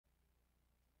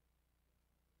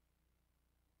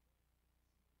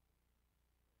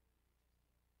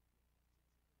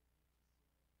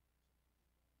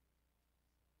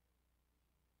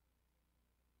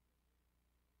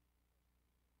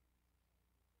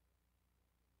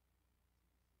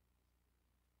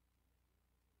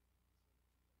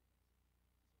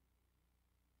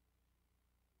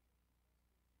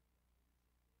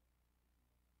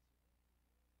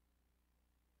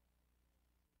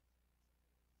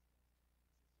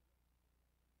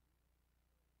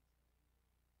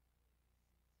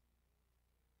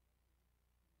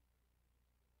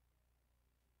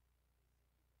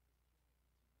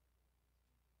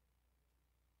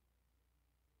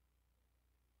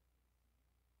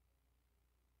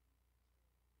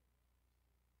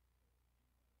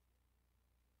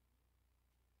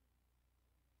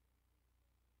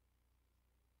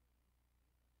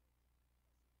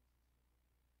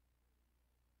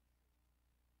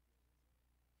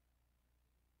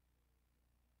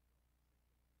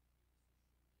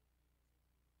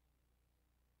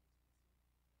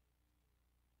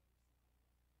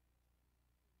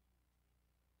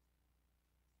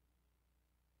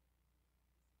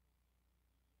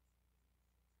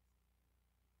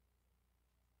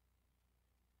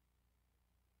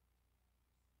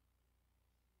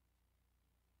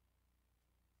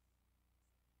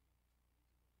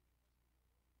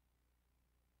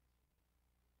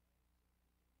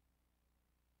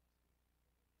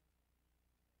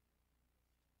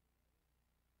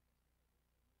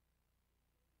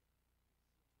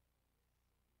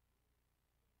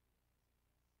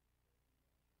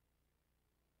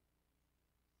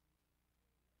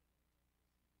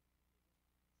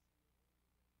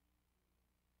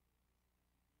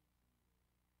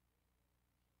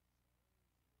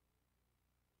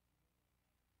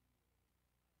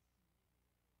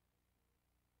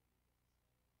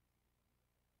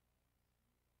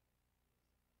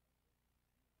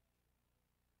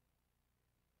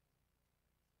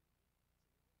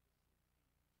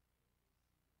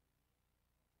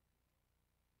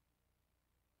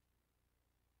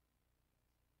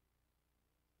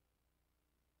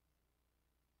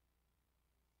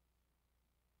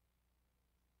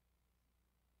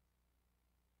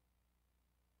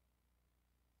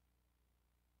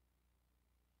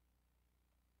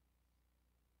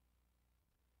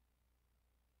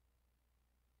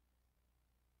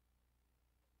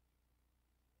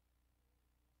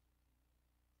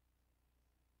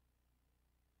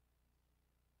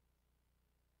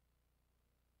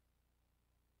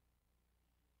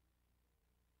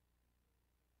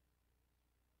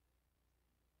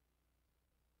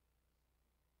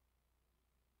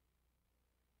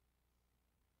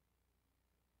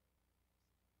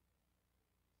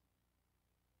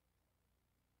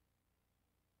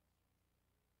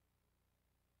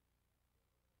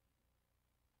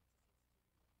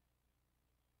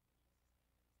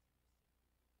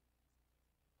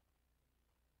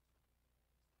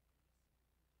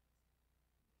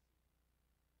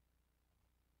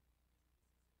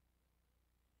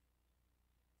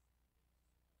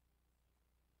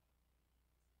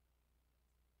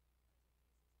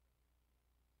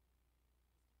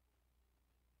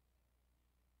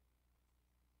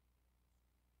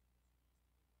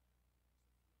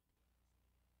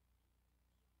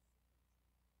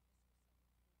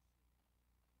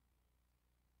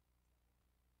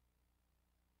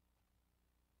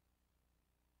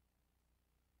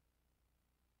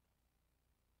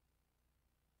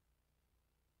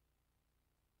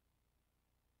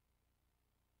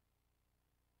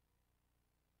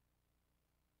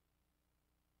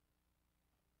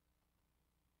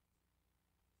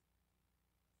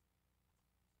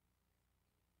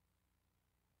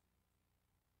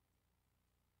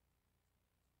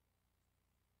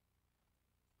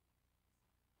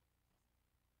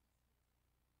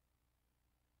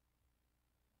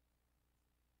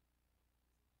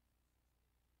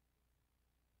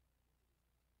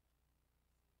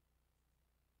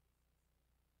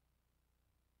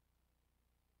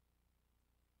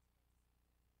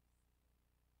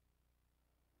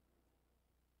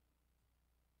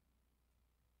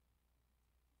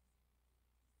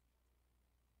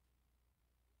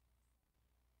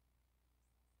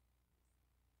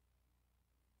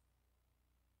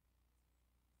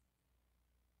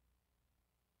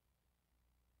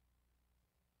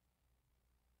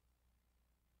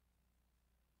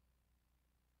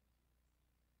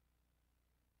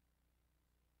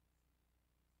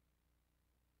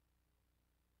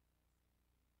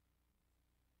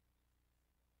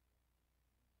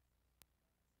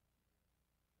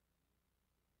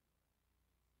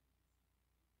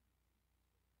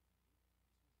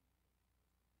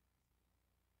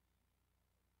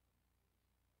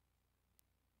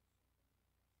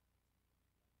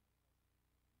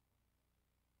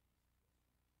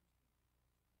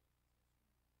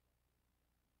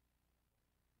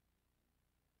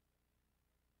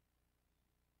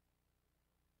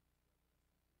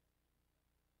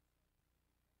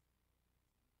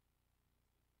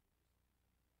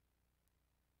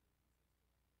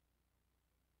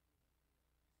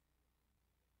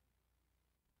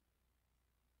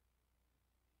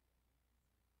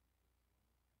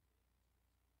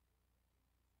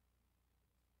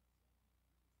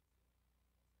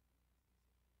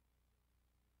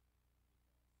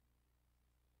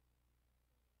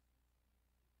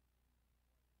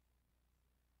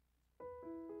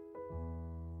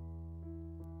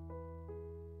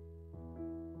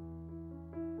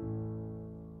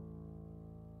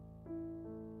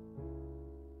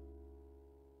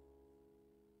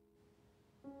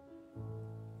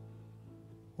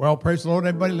Well, praise the Lord,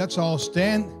 everybody. Let's all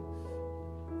stand.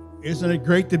 Isn't it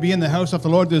great to be in the house of the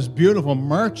Lord this beautiful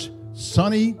March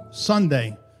sunny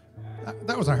Sunday?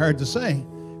 That was hard to say.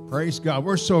 Praise God.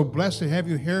 We're so blessed to have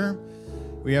you here.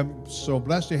 We are so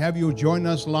blessed to have you join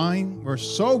us live. We're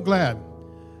so glad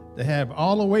to have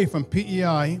all the way from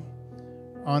PEI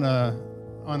on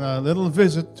a little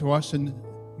visit to us in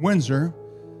Windsor,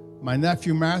 my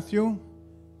nephew Matthew,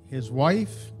 his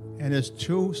wife, and his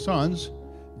two sons,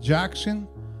 Jackson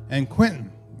and Quentin.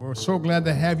 We're so glad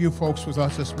to have you folks with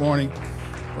us this morning.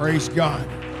 Praise God.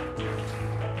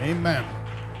 Amen.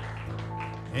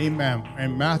 Amen.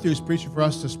 And Matthew's preaching for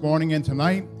us this morning and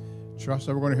tonight. Trust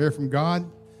that we're going to hear from God.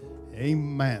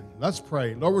 Amen. Let's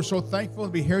pray. Lord, we're so thankful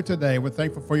to be here today. We're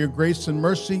thankful for your grace and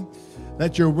mercy.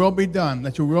 Let your will be done.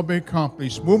 Let your will be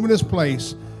accomplished. Move in this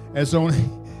place as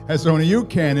only you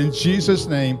can. In Jesus'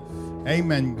 name,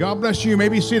 amen. God bless you. You may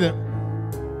be seated.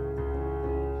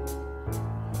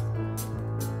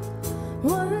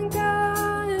 One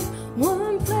God,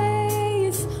 one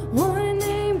place, one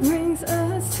name brings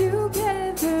us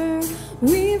together.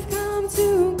 We've come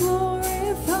to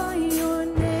glorify your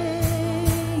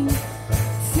name.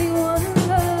 Sing one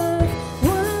love,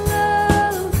 one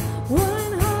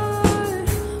heart,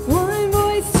 one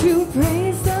voice to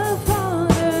praise the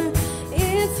Father.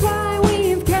 It's why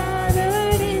we've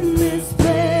gathered in this place.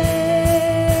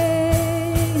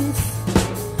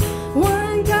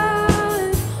 One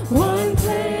God, one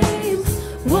place,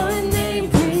 one name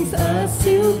brings us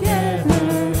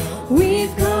together.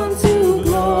 We've come to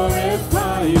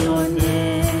glorify your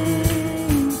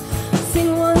name.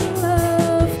 Sing one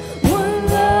love,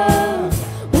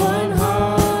 one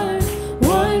heart,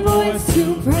 one voice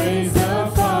to praise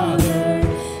the Father.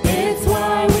 It's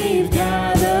why we've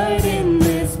gathered in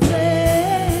this place.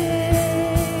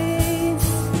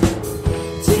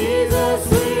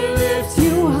 Jesus, we lift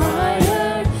you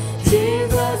higher.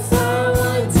 Jesus, our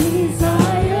one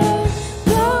desire,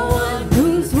 the one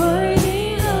who's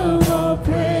worthy of all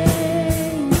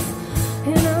praise.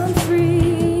 And I'm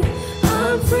free,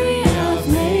 I've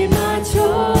made my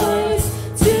choice.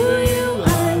 To you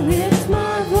I lift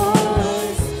my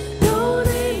voice. No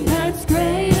name that's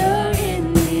greater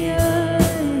in the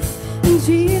earth. And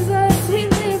Jesus, we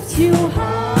lift you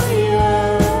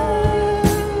higher.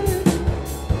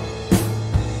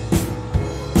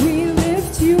 We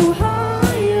lift you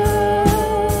higher.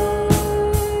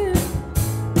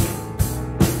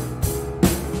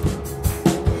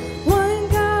 One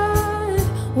God,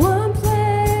 one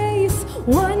place,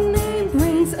 one name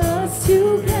brings us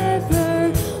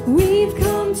together. We've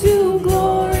come to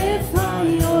glorify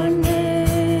your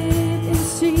name.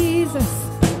 It's Jesus.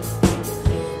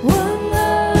 One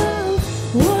love,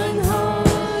 one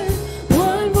heart,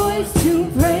 one voice to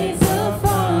praise the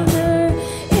Father.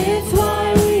 It's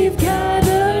why we've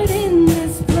gathered in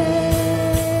this place.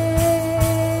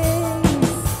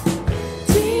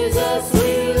 Jesus,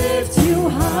 we lift you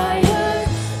higher.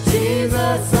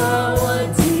 Jesus, our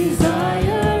one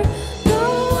desire, the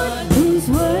one who's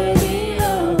worthy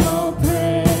of all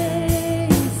praise.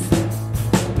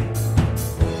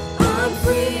 I'm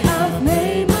free, I've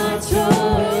made my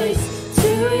choice. To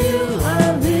you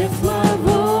I lift my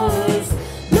voice.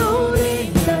 No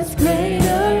name that's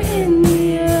greater in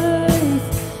the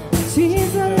earth.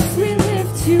 Jesus, we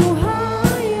lift you higher.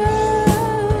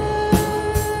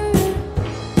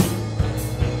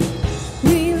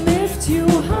 We lift you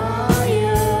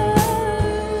higher.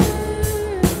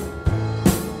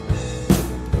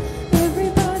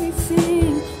 Everybody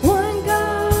sing. One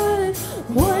God,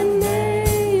 one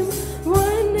name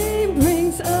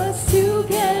brings us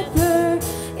together.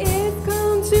 It's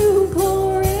come to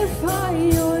glorify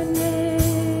your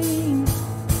name.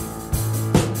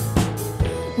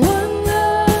 One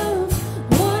love,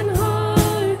 one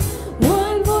heart,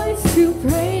 one voice to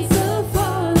praise the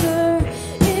Father.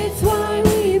 It's why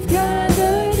we've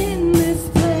gathered in this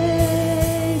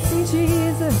place. Sing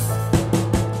Jesus.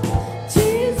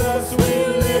 Jesus, we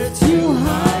lift you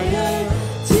higher.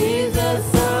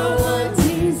 Jesus, our one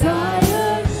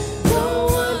desire, the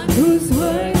one who's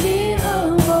worthy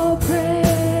of all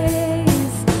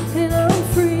praise. And I'm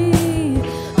free,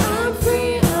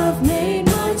 I've made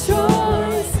my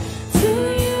choice. To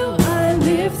you I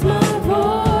lift my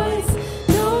voice.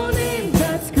 No name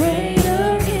that's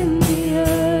greater in the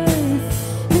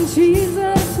earth. And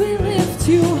Jesus, we lift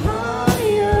you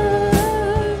higher.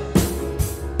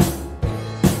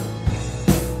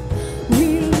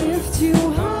 We lift you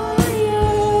higher.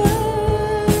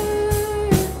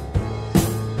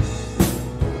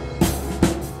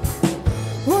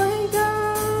 One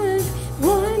God,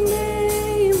 one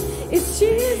name. It's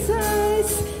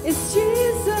Jesus. It's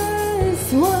Jesus.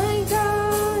 one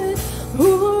God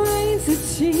who reigns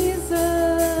as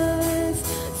Jesus.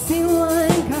 Sing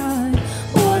one God,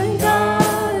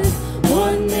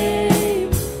 one name.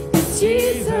 It's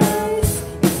Jesus,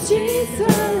 it's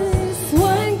Jesus.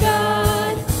 One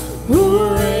God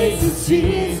who reigns as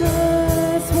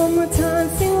Jesus. One more time,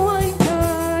 sing one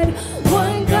God,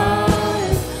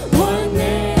 one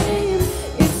name.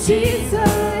 It's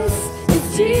Jesus,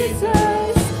 it's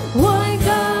Jesus. One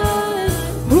God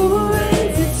who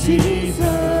reigns as Jesus.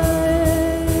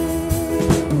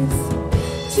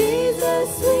 Jesus,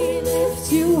 we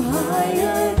lift you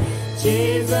higher.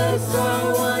 Jesus,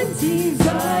 our one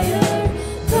desire,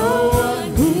 the one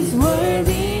who's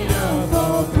worthy of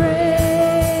all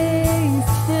praise.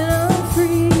 And I'm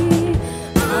free,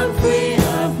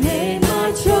 I've made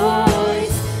my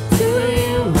choice. To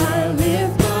you I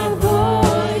lift my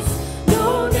voice.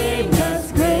 No name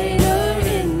that's greater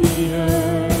in the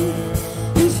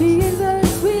earth. And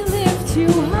Jesus, we lift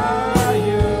you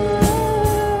higher.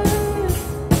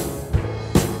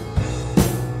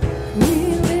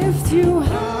 We lift you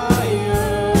higher.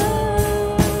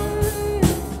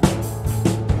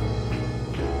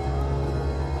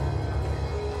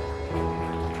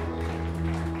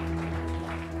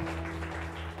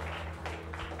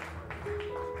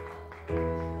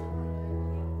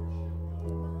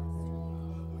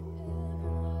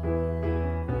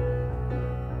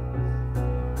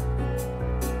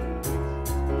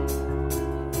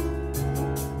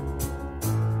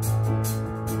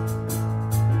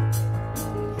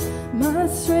 My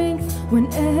strength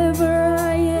whenever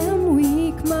I am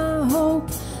weak, my hope,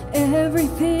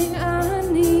 everything I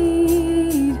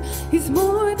need. He's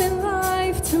more than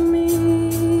life to me.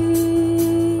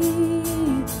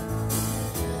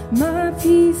 My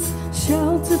peace,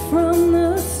 shelter from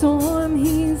the storm.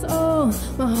 He's all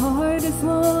my heart is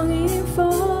longing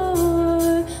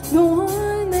for. The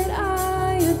one that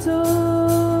I adore.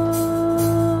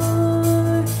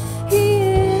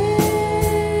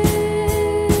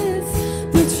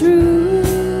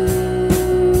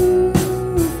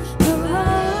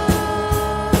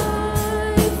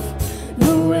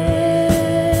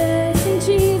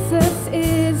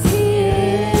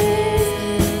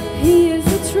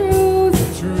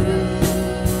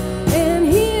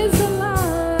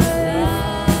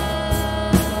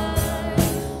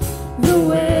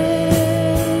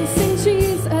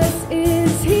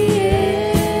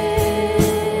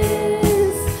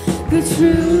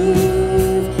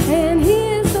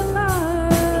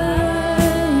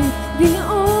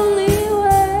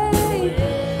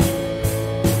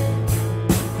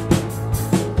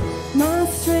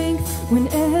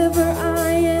 Whenever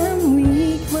I am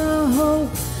weak, my hope,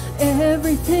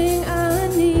 everything I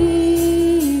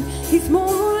need. He's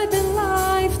more than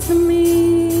life to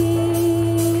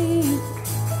me.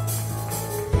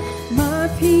 My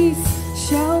peace,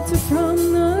 shelter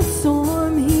from the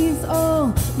storm. He's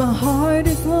all my heart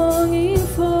is longing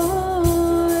for.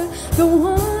 The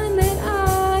one that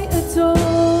I adore.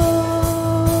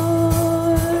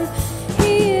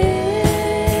 He is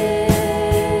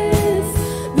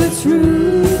the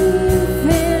truth,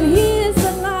 and He is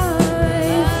the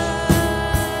light,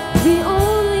 the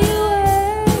only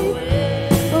way.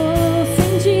 Oh,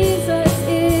 sing Jesus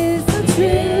is the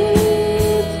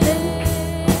truth,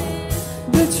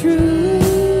 the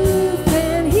truth,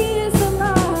 and He is the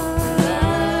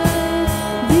light,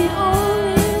 the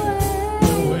only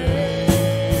way.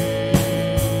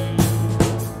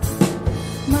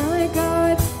 My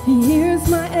God, He hears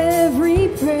my every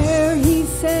prayer. He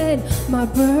said my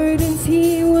burdens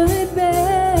He would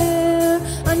bear.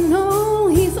 I know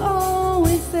He's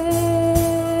always there.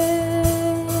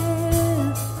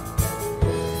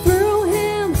 Through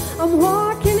Him I'm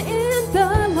walking in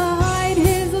the light.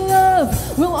 His love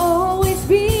will always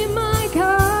be my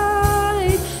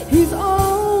guide. He's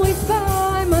always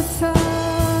by my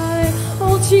side.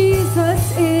 Oh,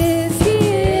 Jesus is, He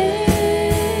is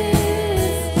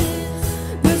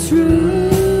the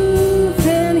truth,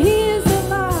 and He is the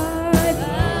light,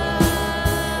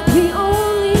 the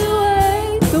only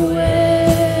way, the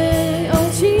way. Oh,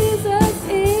 Jesus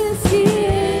is, He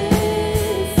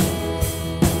is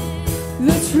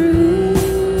the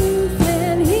truth,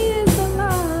 and He is the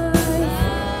light,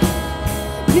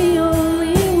 the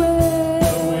only way.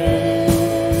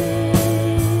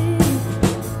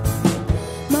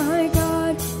 My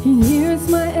God, He hears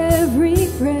my every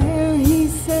prayer. He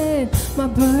said my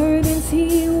burdens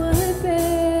He would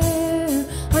bear.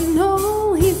 I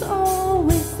know He's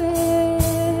always there.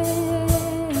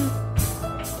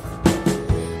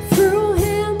 Through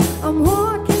Him I'm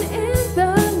walking in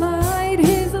the light.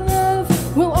 His love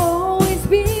will always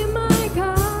be my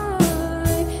guide.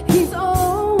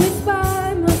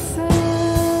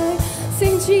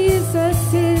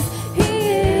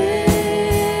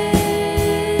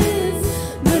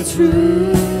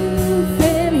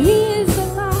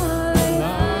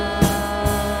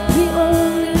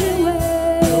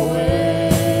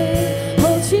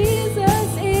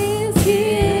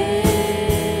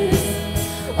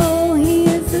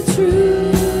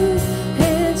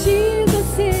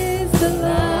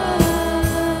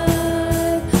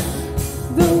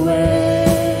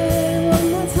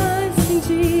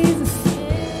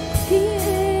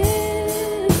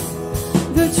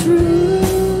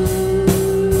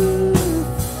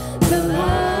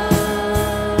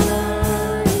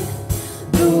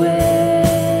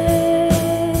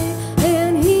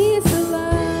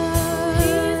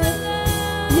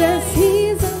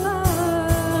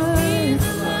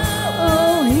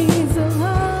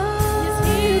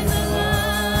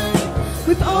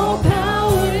 with all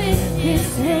power in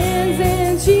his hands,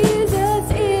 and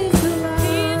Jesus is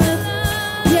alive.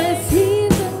 Yes,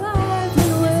 he's alive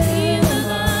and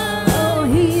well. Oh,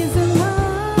 he's alive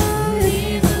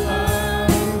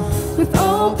with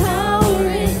all power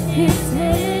in his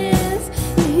hands.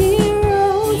 And he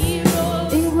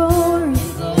rose in glory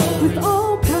with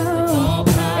all power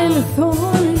and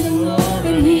authority.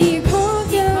 And he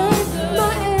conquered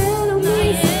my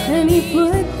enemies, and he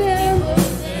put them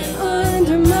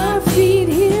under my feet.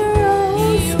 He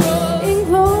rose in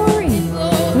glory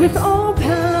with all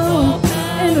power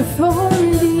and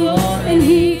authority. And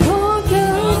he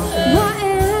conquered my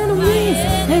enemies,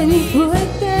 and he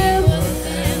put them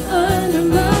under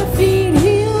my feet.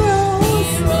 He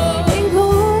rose in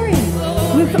glory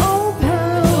with all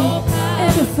power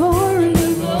and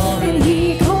authority. And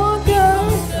he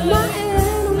conquered my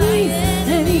enemies,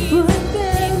 and he put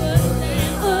them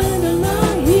under my.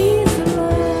 He's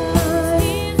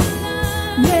alive.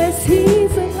 Yes,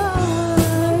 he's alive.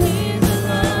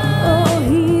 Oh,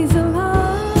 he's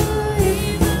alive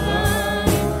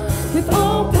with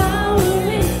all power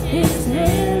in his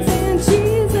hands, and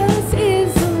Jesus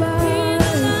is alive.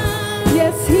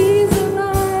 Yes, he's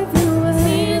alive and well.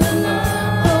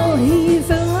 Oh, he's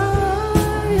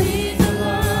alive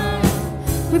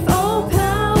with all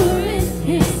power in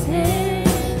his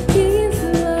hands. He's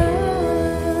alive.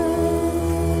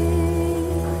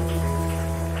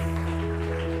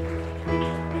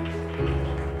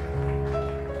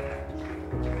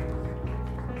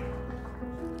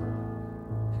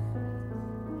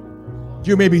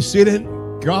 You may be seated.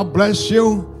 God bless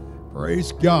you.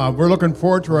 Praise God. We're looking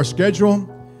forward to our schedule.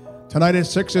 Tonight at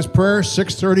 6 is prayer.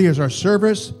 6:30 is our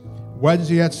service.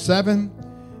 Wednesday at 7.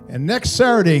 And next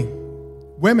Saturday,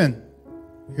 women,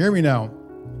 hear me now.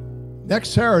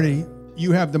 Next Saturday,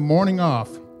 you have the morning off.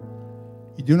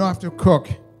 You do not have to cook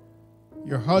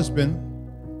your husband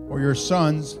or your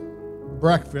son's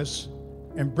breakfast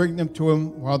and bring them to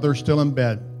him while they're still in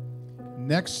bed.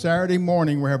 Next Saturday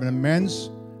morning, we're having a men's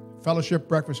fellowship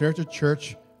breakfast here at the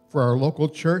church for our local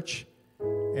church.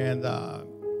 And I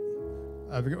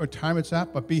forget what time it's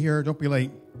at, but be here. Don't be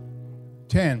late.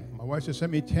 10. My wife just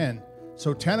sent me 10.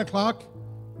 So 10 o'clock,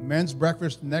 men's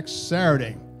breakfast next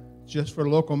Saturday, just for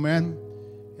local men.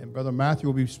 And Brother Matthew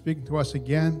will be speaking to us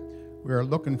again. We are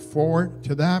looking forward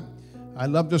to that. I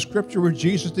love the scripture where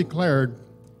Jesus declared,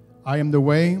 I am the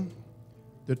way,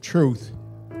 the truth,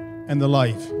 and the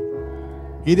life.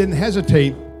 He didn't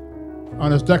hesitate on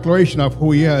his declaration of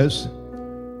who he is.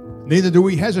 Neither do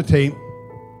we hesitate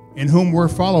in whom we're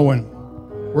following.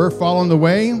 We're following the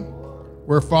way,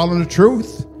 we're following the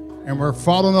truth, and we're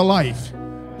following the life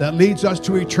that leads us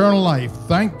to eternal life.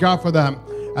 Thank God for that.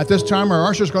 At this time, our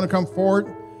usher is going to come forward,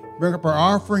 bring up our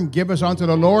offering, give us unto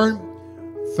the Lord.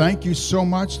 Thank you so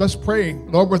much. Let's pray.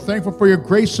 Lord, we're thankful for your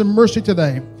grace and mercy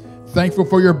today. Thankful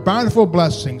for your bountiful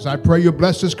blessings. I pray you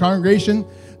bless this congregation.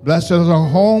 Bless us as a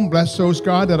home. Bless those,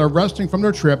 God, that are resting from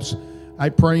their trips. I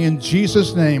pray in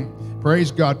Jesus' name. Praise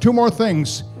God. Two more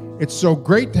things. It's so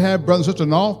great to have Brother and Sister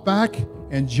Nolf back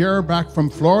and Jared back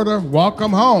from Florida.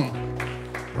 Welcome home.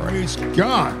 Praise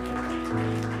God.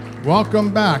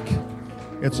 Welcome back.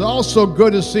 It's also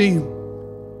good to see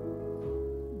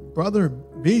Brother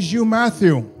Bijou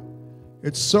Matthew.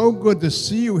 It's so good to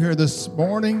see you here this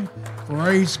morning.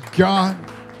 Praise God.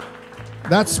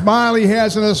 That smile he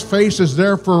has on his face is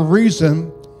there for a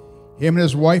reason. Him and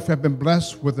his wife have been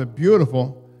blessed with a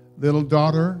beautiful little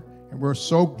daughter, and we're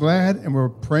so glad, and we're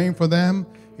praying for them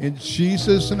in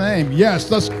Jesus' name. Yes,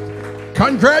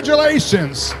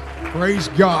 congratulations. Praise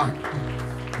God.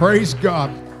 Praise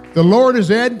God. The Lord is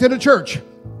adding to the church,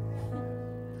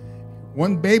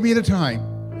 one baby at a time.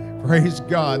 Praise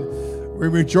God. We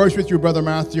rejoice with you, Brother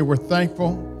Matthew. We're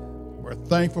thankful. We're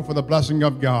thankful for the blessing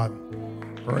of God.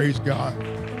 Praise God.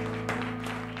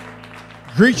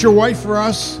 Greet your wife for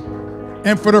us.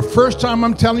 And for the first time,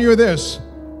 I'm telling you this,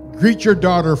 greet your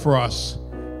daughter for us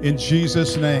in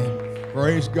Jesus' name.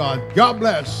 Praise God. God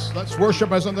bless. Let's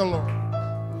worship as unto the Lord.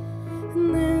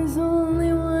 And there's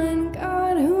only one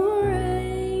God who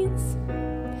reigns,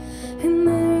 and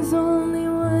there's only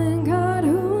one God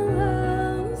who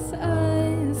loves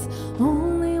us,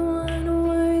 only one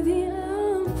worthy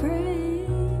of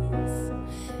praise,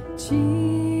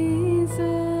 Jesus.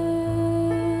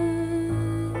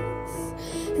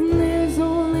 And there's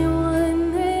only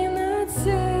one name that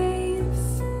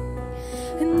saves,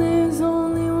 and there's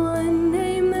only one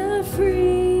name that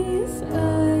frees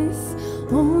us,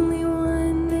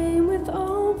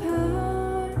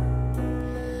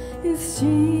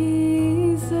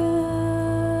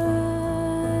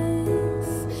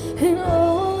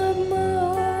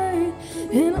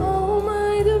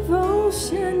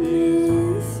 devotion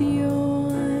is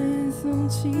yours, oh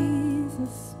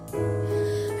Jesus.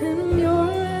 And your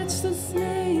matchless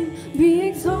name be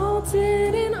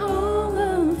exalted in all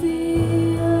of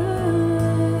the earth.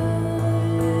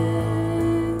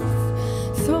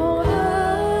 So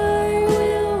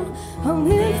I'll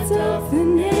lift up the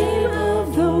name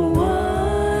of the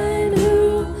one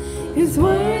who is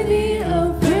worthy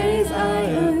of praise. I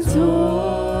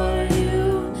adore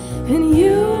you, and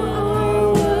you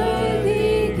are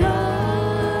worthy,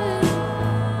 God.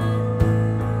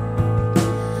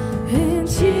 And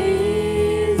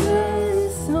Jesus,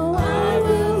 so I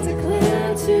will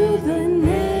declare to the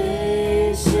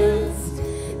nations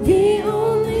the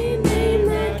only name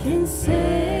that can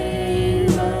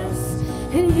save us,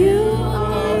 and you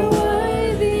are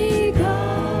worthy,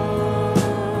 God.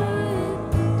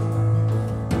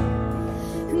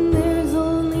 And there's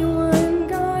only one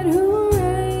God who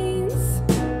reigns,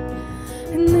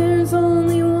 and there's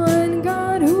only one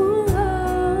God who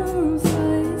loves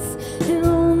us, and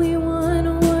only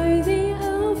one worthy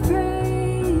of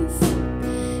praise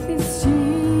is Jesus.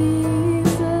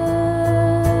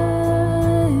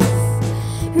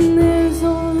 And there's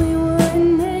only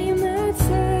one name that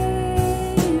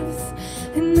saves,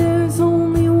 and there's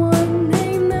only one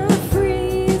name that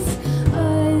frees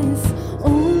us,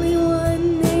 only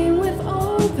one name with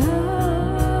all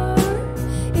power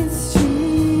is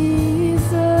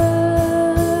Jesus.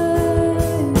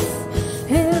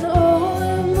 And all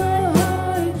of my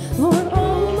heart, Lord,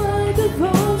 all my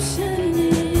devotion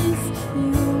is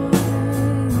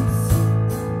yours.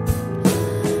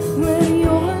 Let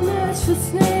your matchless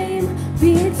name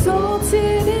be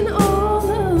exalted in all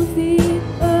of the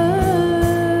earth.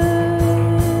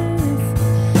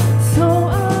 So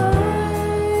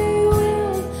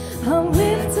I'll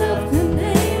lift up the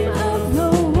name of the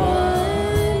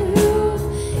one who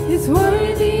is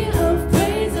worthy of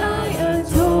praise. I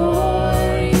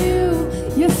adore you.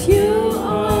 Yes, you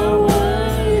are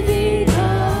worthy,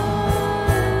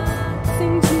 God.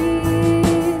 Sing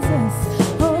Jesus,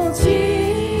 oh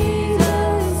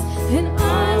Jesus, and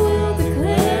I will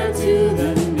declare to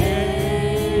the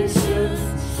nations,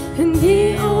 and the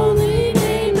only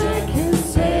name that can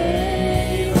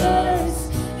save us,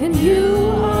 and you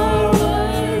are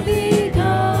worthy,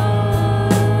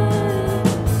 God.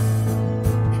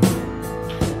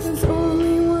 There's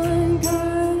only one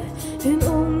God and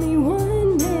only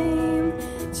one name,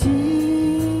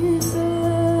 Jesus.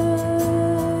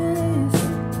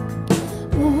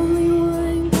 Only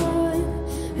one God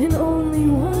and only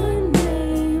one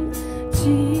name,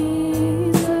 Jesus.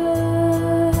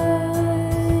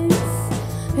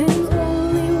 And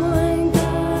only one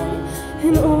God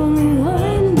and only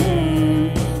one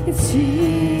name is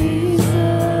Jesus.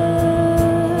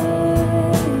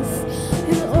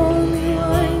 And only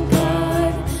one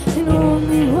God and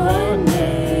only one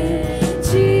name,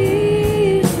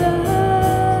 Jesus.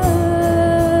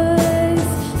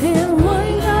 And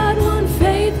one God, one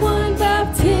faith, one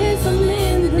baptism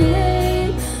in the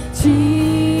name, Jesus.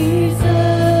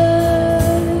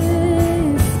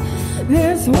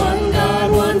 There's one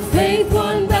God, one faith,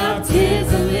 one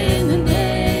baptism in the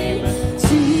name,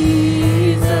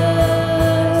 Jesus.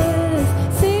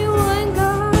 Say one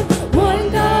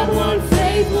God, one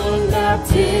faith, one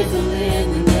baptism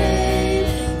in the name,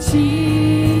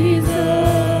 Jesus.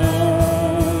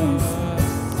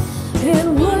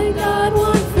 And one God,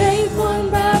 one faith, one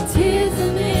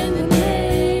baptism in the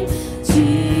name, Jesus.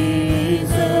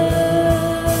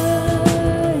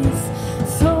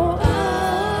 So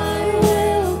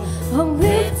I'll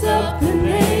lift up the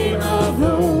name of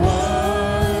the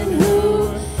one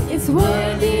who is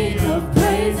worthy of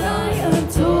praise. I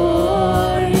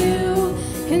adore you,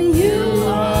 and you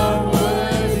are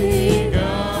worthy,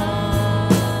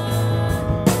 God.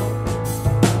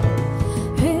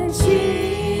 And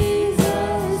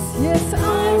Jesus, yes,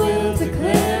 I will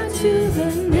declare to the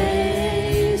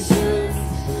nations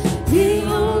the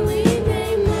only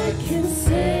name that can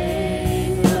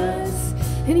save us,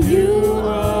 and you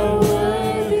are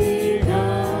worthy,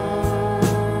 God.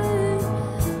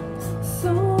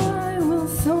 So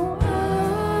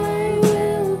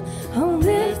I'll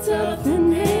lift up the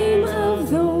name of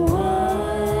the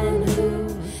one who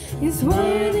is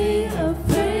worthy of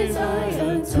praise. I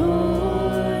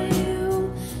adore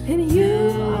you, and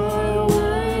you are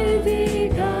worthy,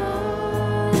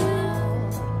 God.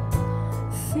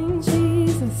 Sing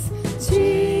Jesus,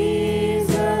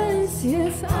 Jesus,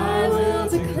 yes, I will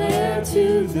declare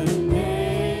to the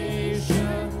nations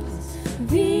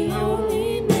the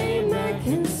only name that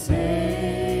can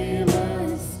save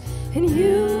us, and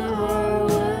you are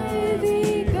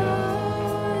worthy,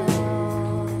 God.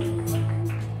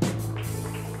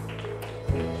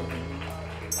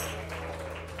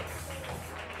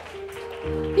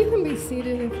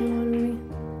 seated if you want to be.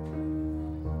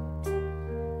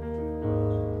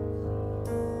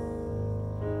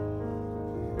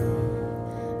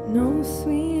 No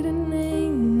sweeter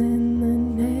name than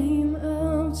the name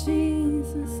of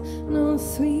Jesus. No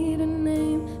sweeter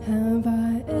name have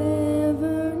I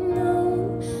ever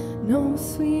known. No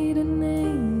sweeter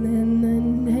name than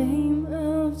the name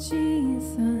of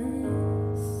Jesus.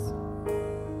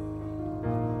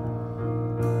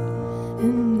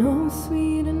 And no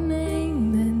sweeter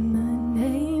name than the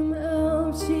name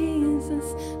of Jesus.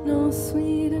 No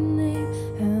sweeter name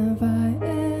have I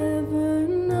ever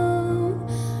known.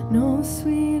 No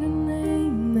sweeter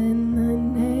name than the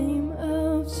name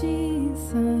of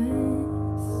Jesus.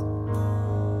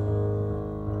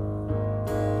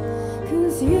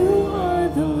 'Cause you are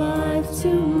the life to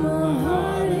my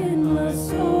heart and my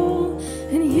soul.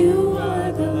 And you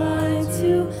are the light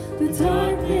to the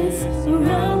darkness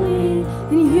around me.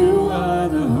 And you are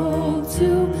the hope to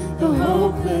the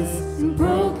hopeless and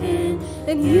broken.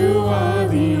 And you are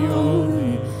the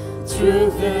only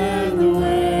truth and the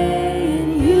way.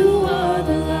 And you are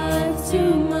the light to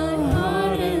my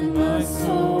heart and my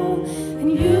soul. And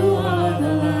you are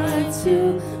the light to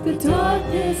the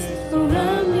darkness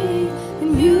around me.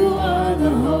 And you are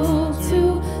the hope to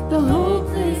the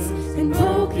hopeless and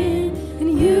broken. And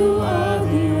you are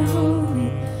the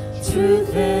only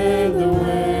truth and the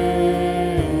way.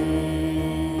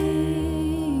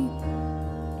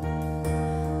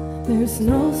 There's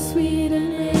no sweeter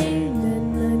name than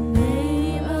the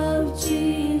name of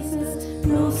Jesus.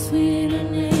 No sweeter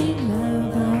name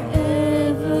have I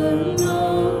ever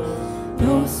known.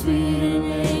 No sweeter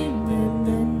name than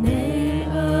the name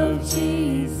of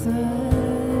Jesus.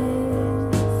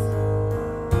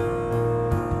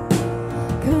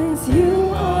 'Cause you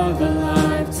are the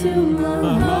life to my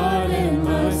heart and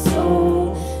my soul.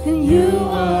 And you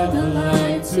are the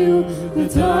light to the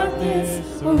darkness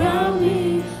around me.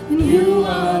 And you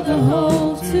are the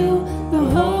hope to the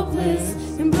hopeless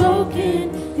and broken.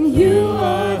 And you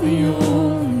are the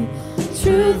only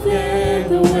truth and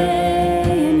the way.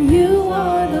 And you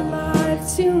are the light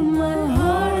to my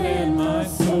heart and my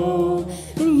soul.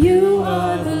 And you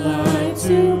are the light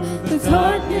to the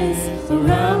darkness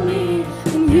around me.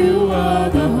 And you are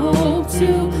the hope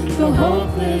to the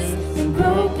hopeless and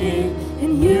broken.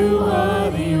 And you are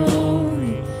the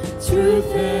only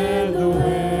truth and the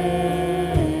way.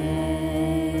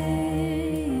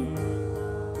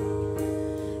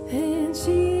 And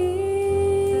Jesus,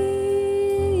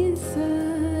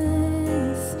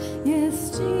 yes,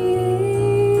 Jesus,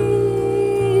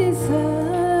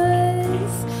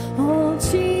 oh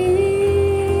Jesus,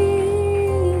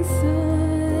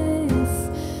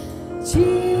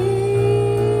 Jesus,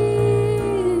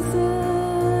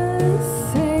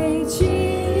 say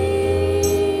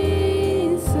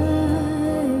Jesus,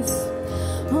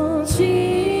 oh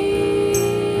Jesus,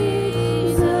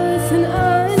 and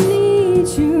I need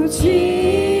you, Jesus,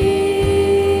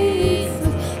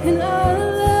 and I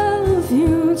love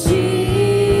you, Jesus.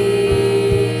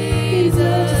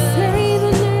 Say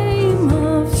the name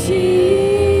of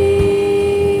Jesus,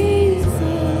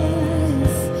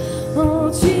 oh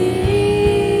Jesus,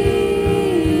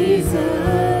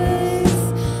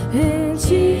 and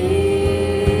Jesus,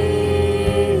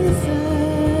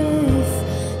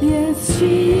 yes,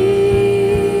 Jesus.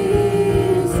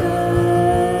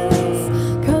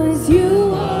 'Cause you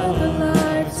are the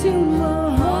light to my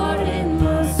heart and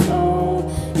my soul.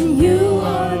 And you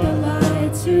are the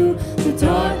light to the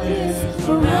darkness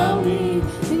around me.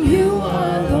 And you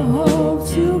are the hope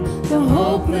to the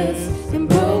hopeless and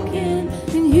broken.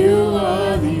 And you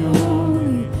are the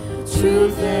only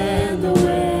truth and the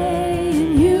way.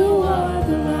 And you are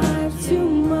the light to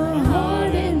my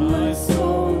heart and my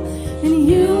soul. And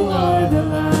you are the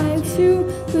light to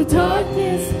the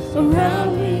darkness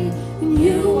around me. And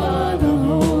you are the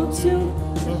hope to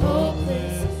the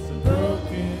hopeless and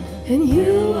broken. And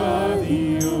you are the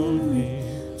only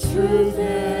truth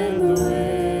and the way.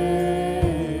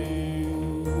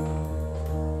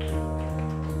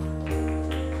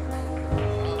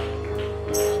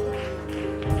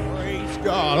 Praise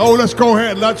God. Oh, let's go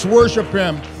ahead. Let's worship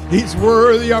him. He's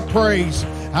worthy of praise.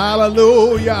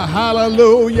 Hallelujah,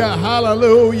 hallelujah,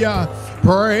 hallelujah.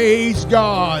 Praise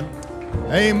God.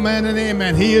 Amen and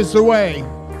amen. He is the way.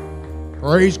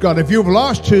 Praise God. If you've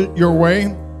lost your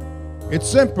way, it's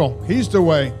simple. He's the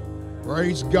way.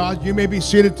 Praise God. You may be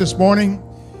seated this morning.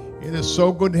 It is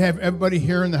so good to have everybody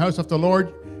here in the house of the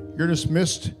Lord. You're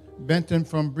dismissed, Benton,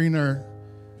 from being our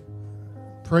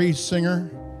praise singer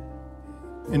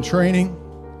in training.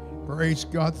 Praise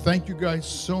God. Thank you guys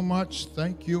so much.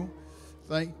 Thank you.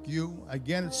 Thank you.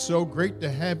 Again, it's so great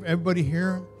to have everybody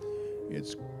here.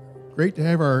 It's great to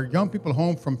have our young people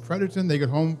home from Fredericton. They got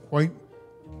home quite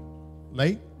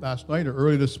late last night or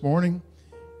early this morning,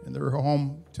 and they're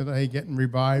home today getting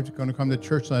revived, going to come to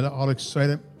church tonight, all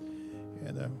excited.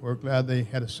 And we're glad they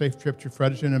had a safe trip to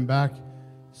Fredericton and back.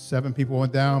 7 people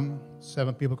went down,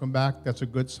 7 people come back. That's a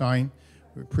good sign.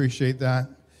 We appreciate that.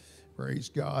 Praise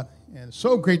God. And it's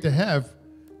so great to have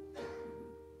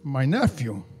my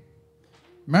nephew,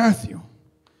 Matthew.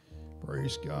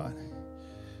 Praise God.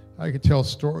 I could tell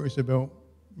stories about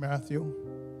Matthew.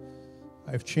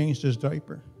 I've changed his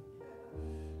diaper.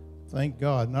 Thank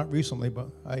God. Not recently, but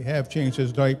I have changed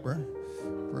his diaper.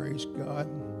 Praise God.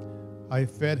 I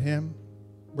fed him,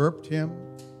 burped him.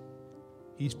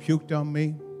 He's puked on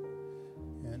me.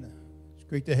 And it's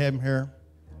great to have him here.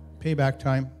 Payback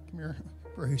time. Come here.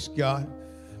 Praise God.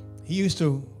 He used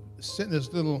to sit in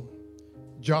this little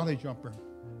jolly jumper.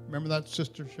 Remember that,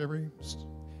 Sister Cheverie?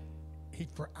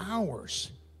 For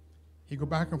hours, he'd go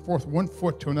back and forth, one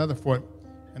foot to another foot,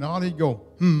 and all he'd go,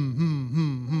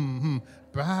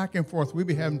 back and forth. We'd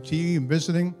be having tea and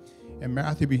visiting, and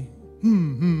Matthew would be,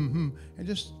 and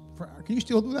just, can you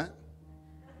still do that?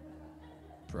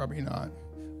 Probably not.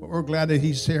 But we're glad that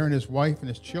he's here and his wife and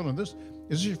his children. Is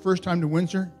this your first time to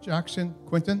Windsor, Jackson,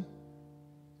 Quinton?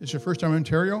 Is this your first time in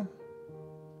Ontario?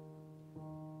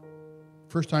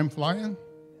 First time flying?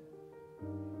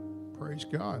 Praise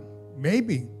God.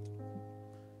 Maybe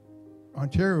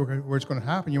Ontario, where it's going to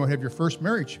happen, you might have your first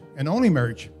marriage and only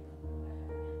marriage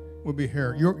will be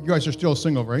here. You guys are still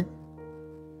single, right?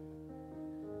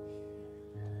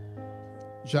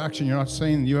 Jackson, you're not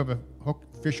saying you have a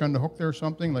fish on the hook there or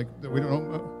something like that we don't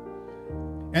know about?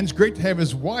 And it's great to have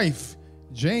his wife,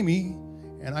 Jamie,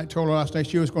 and I told her last night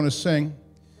she was going to sing,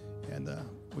 and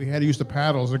we had to use the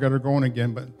paddles. I got her going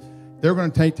again, but they're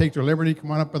going to take their liberty. Come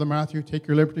on up, Brother Matthew. Take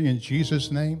your liberty in Jesus'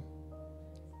 name.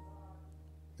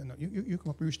 And you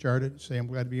come up here, you started, say, I'm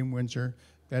glad to be in Windsor,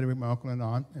 glad to be with my uncle and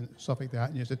aunt, and stuff like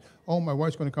that. And you said, oh, my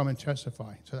wife's going to come and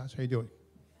testify. So that's how you do it.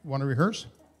 You want to rehearse?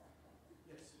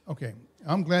 Yes. Okay.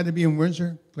 I'm glad to be in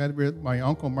Windsor, glad to be with my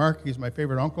Uncle Mark. He's my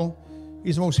favorite uncle.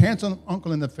 He's the most handsome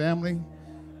uncle in the family.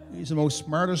 He's the most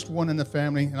smartest one in the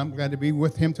family, and I'm glad to be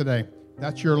with him today.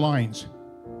 That's your lines.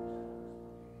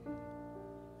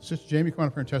 Sister Jamie, come on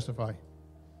up here and testify.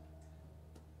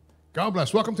 God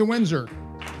bless. Welcome to Windsor.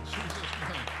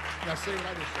 Now say what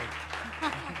I just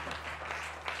said.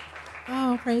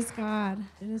 Oh, praise God.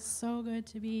 It is so good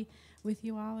to be with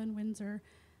you all in Windsor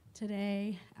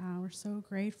today. We're so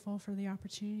grateful for the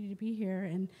opportunity to be here.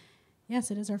 And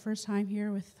yes, it is our first time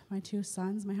here with my 2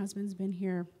 sons. My husband's been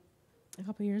here a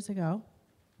couple years ago,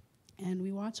 and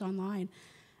we watch online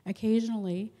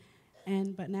occasionally.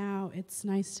 But now it's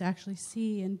nice to actually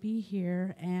see and be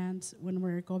here. And when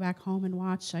we go back home and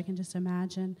watch, I can just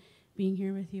imagine being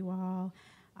here with you all.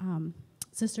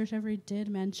 Sister Cheverie did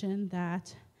mention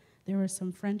that there were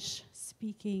some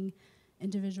French-speaking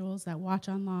individuals that watch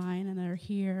online and that are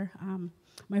here.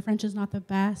 My French is not the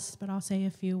best, but I'll say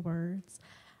a few words.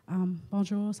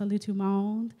 Bonjour, salut tout le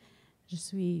monde. Je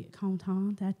suis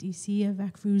contente d'être ici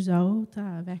avec vous autres,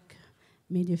 avec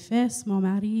mes 2 fils, mon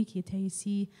mari qui était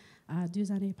ici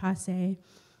 2 années passées.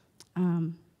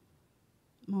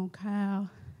 Mon cœur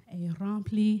est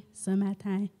rempli ce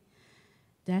matin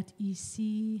d'être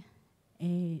ici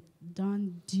et dans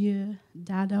Dieu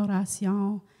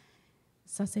d'adoration.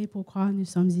 Ça, c'est pourquoi nous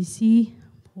sommes ici,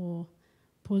 pour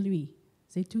lui.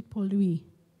 C'est tout pour lui.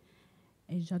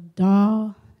 Et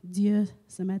j'adore Dieu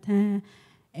ce matin.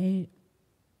 Et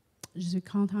je suis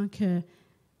contente que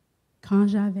quand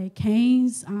j'avais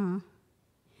 15 ans,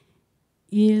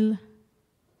 il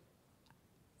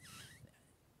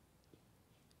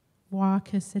voit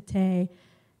que c'était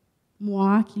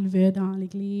moi qu'il veut dans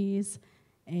l'église.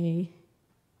 Et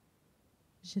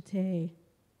j'étais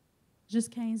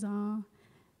juste 15 ans.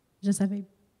 Je ne savais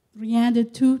rien de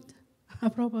tout à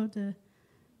propos de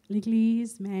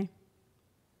l'église, mais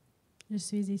je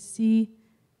suis ici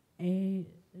et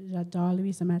j'adore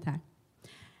lui ce matin.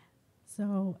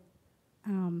 So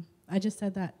I just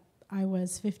said that I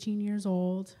was 15 years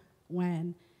old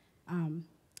when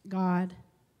God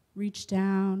reached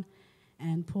down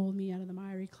and pulled me out of the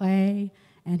miry clay,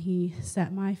 and he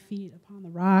set my feet upon the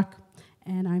rock.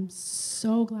 And I'm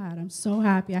so glad, I'm so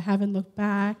happy. I haven't looked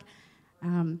back.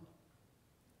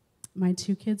 My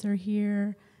 2 kids are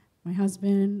here, my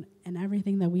husband, and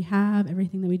everything that we have,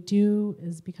 everything that we do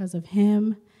is because of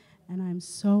him. And I'm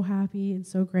so happy and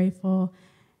so grateful,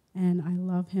 and I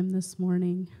love him this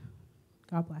morning.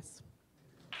 God bless.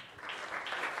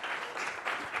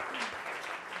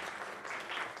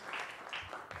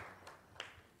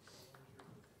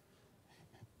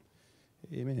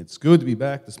 Amen. It's good to be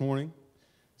back this morning.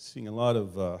 Seeing a lot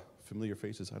of familiar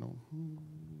faces. I don't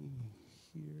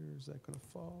hear. Is that going to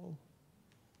fall?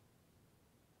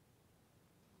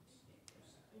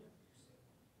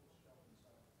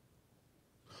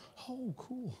 Oh,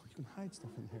 cool. You can hide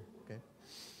stuff in there. Okay.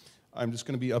 I'm just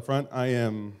going to be up front. I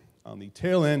am on the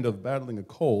tail end of battling a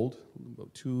cold.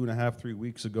 About 2.5, 3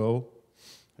 weeks ago,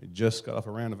 I just got off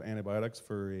a round of antibiotics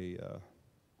for a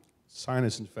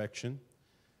sinus infection.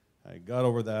 I got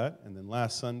over that, and then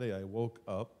last Sunday I woke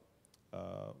up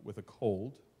with a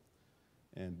cold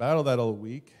and battled that all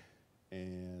week,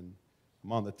 and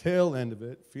I'm on the tail end of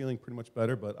it, feeling pretty much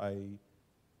better, but I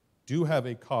do have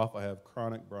a cough. I have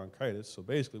chronic bronchitis, so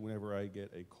basically whenever I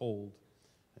get a cold,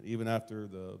 and even after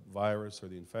the virus or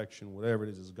the infection, whatever it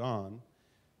is gone,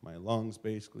 my lungs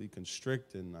basically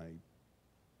constrict, and I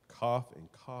cough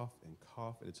and cough and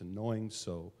cough, and it's annoying,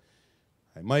 so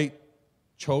I might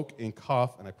choke and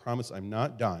cough, and I promise I'm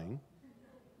not dying.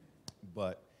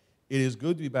 But it is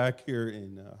good to be back here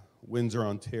in Windsor,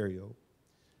 Ontario.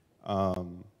 Of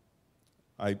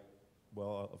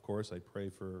course, I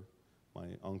pray for my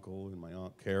uncle and my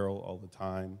Aunt Carol all the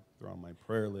time. They're on my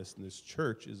prayer list, and this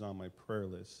church is on my prayer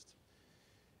list.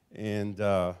 And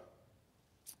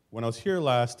when I was here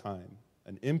last time,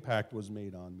 an impact was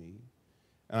made on me.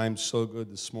 And I'm so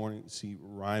good this morning to see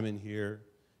Ryman here,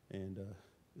 and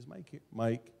is Mike here?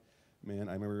 Mike, man,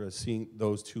 I remember seeing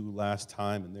those two last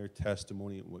time and their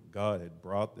testimony and what God had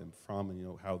brought them from,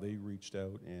 and how they reached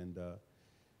out. And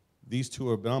these two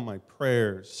have been on my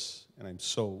prayers, and I'm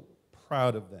so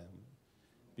proud of them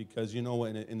because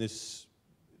in this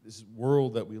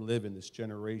world that we live in, this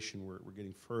generation, we're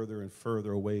getting further and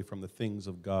further away from the things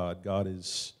of God. God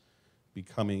is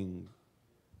becoming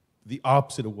the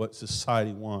opposite of what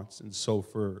society wants, and so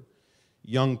for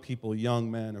young people,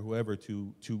 young men, or whoever,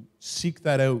 to seek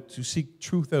that out, to seek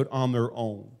truth out on their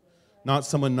own. Not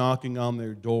someone knocking on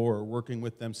their door or working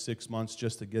with them 6 months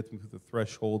just to get them through the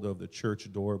threshold of the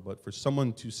church door, but for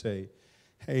someone to say,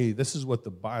 hey, this is what the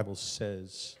Bible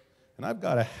says, and I've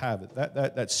got to have it.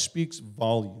 That speaks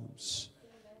volumes,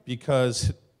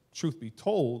 because truth be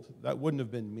told, that wouldn't have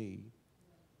been me.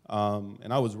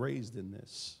 And I was raised in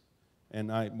this, and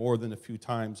more than a few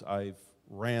times I've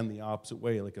ran the opposite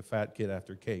way like a fat kid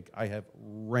after cake. I have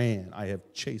ran, I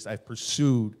have chased, I've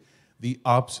pursued the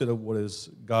opposite of what is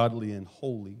godly and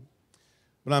holy.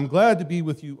 But I'm glad to be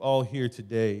with you all here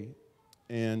today.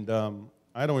 And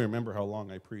I don't remember how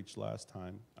long I preached last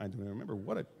time. I don't remember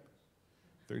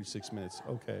 36 minutes.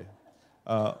 Okay.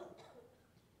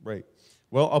 Right.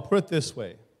 Well, I'll put it this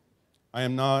way. I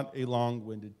am not a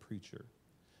long-winded preacher.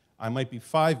 I might be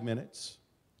 5 minutes.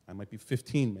 I might be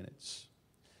 15 minutes.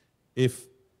 If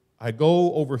I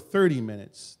go over 30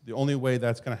 minutes, the only way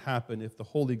that's going to happen if the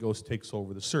Holy Ghost takes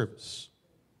over the service.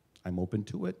 I'm open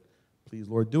to it. Please,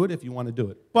 Lord, do it if you want to do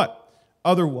it. But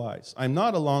otherwise, I'm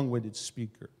not a long-winded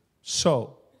speaker.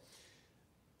 So,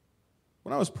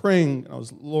 when I was praying,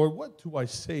 Lord, what do I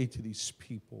say to these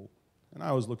people? And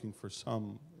I was looking for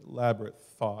some elaborate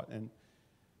thought. And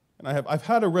I've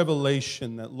had a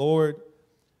revelation that, Lord,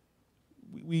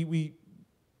 we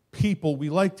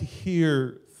like to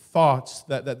hear thoughts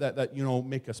that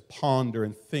make us ponder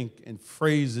and think, and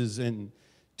phrases and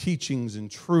teachings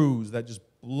and truths that just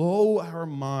blow our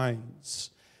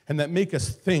minds and that make us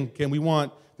think, and we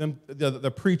want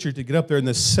the preacher to get up there and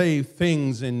to say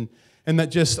things and that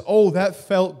just, that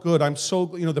felt good. I'm so,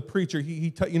 the preacher,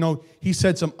 he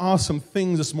said some awesome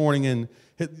things this morning, and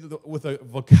with a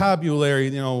vocabulary,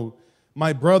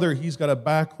 my brother, he's got a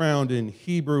background in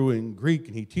Hebrew and Greek,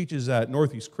 and he teaches at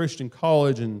Northeast Christian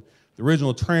College and the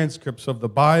original transcripts of the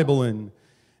Bible, and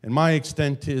my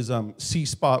extent is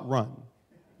C-spot run.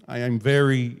 I am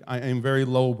very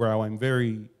lowbrow. I'm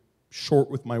very short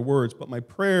with my words, but my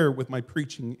prayer with my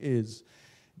preaching is,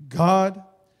 God,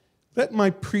 let my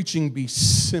preaching be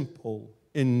simple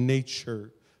in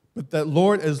nature, but that,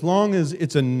 Lord, as long as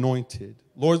it's anointed,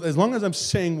 Lord, as long as I'm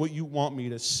saying what you want me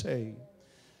to say.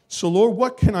 So, Lord,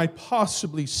 what can I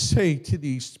possibly say to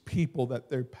these people that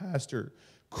their pastor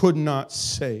could not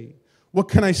say? What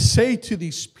can I say to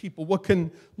these people? What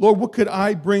could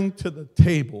I bring to the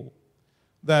table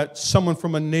that someone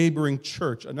from a neighboring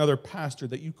church, another pastor,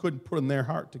 that you couldn't put in their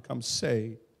heart to come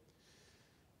say?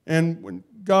 And when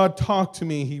God talked to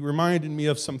me, he reminded me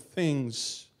of some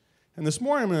things. And this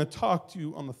morning I'm going to talk to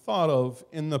you on the thought of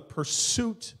in the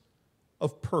pursuit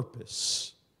of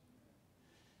purpose.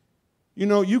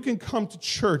 You can come to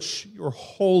church your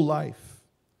whole life.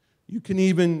 You can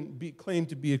even claim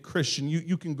to be a Christian.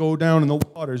 You can go down in the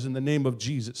waters in the name of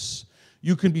Jesus.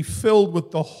 You can be filled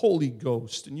with the Holy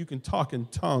Ghost, and you can talk in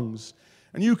tongues.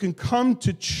 And you can come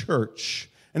to church,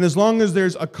 and as long as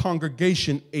there's a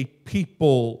congregation, a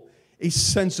people, a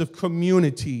sense of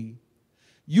community,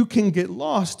 you can get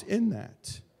lost in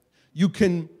that. You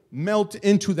can melt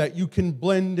into that. You can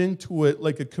blend into it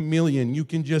like a chameleon. You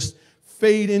can just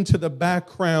fade into the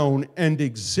background and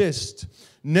exist,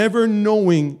 never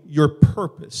knowing your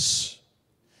purpose.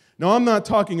 Now, I'm not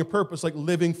talking a purpose like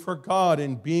living for God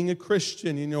and being a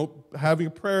Christian, having a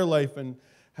prayer life and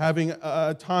having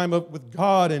a time with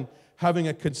God and having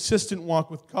a consistent walk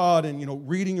with God and,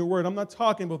 reading your word. I'm not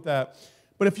talking about that.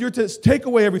 But if you're to take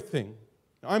away everything,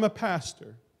 I'm a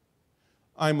pastor,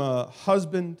 I'm a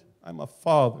husband, I'm a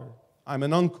father, I'm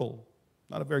an uncle,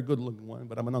 not a very good-looking one,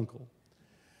 but I'm an uncle.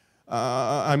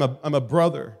 I'm a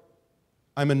brother,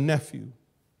 I'm a nephew,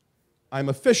 I'm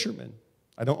a fisherman.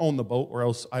 I don't own the boat, or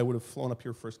else I would have flown up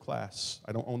here first class.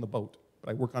 I don't own the boat,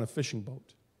 but I work on a fishing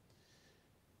boat.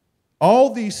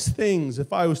 All these things,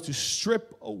 if I was to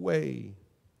strip away,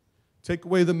 take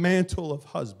away the mantle of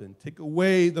husband, take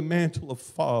away the mantle of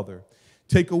father,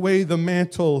 take away the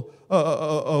mantle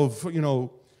of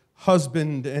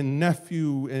husband and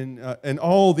nephew and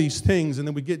all these things, and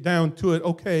then we get down to it,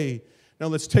 okay, now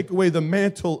let's take away the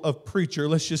mantle of preacher.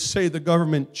 Let's just say the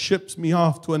government ships me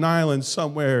off to an island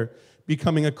somewhere.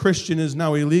 Becoming a Christian is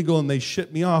now illegal, and they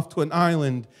ship me off to an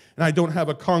island, and I don't have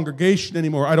a congregation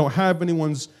anymore. I don't have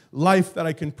anyone's life that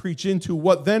I can preach into.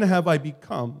 What then have I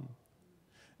become?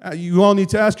 You all need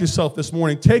to ask yourself this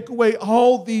morning, take away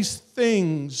all these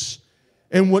things,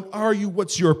 and what are you?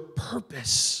 What's your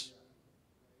purpose?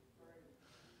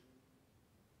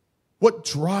 What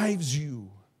drives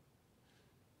you?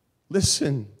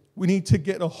 Listen, we need to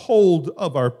get a hold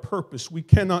of our purpose. We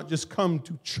cannot just come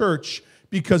to church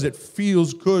because it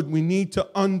feels good. We need to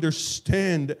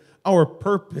understand our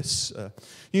purpose.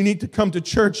 You need to come to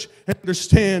church and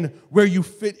understand where you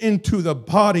fit into the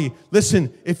body.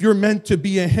 Listen, if you're meant to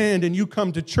be a hand and you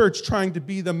come to church trying to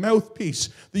be the mouthpiece,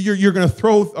 you're going to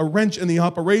throw a wrench in the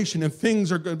operation and things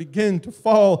are going to begin to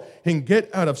fall and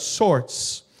get out of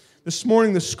sorts. This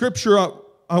morning, the scripture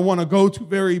I want to go to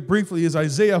very briefly is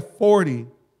Isaiah 40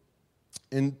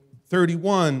 and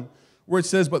 31, where it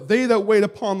says, "But they that wait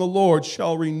upon the Lord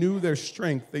shall renew their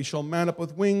strength. They shall mount up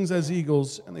with wings as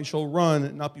eagles, and they shall run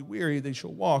and not be weary. They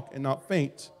shall walk and not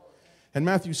faint." And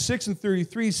Matthew 6 and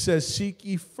 33 says, "Seek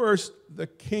ye first the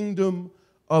kingdom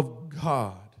of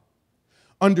God."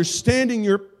 Understanding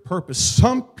your purpose.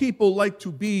 Some people like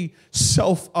to be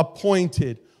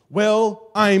self-appointed.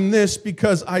 Well, I'm this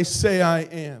because I say I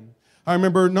am. I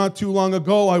remember not too long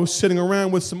ago, I was sitting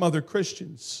around with some other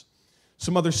Christians,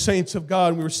 some other saints of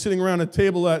God. We were sitting around a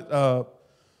table at,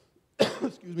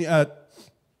 at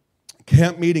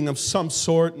camp meeting of some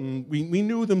sort, and we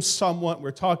knew them somewhat. We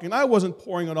were talking. I wasn't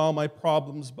pouring out all my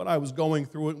problems, but I was going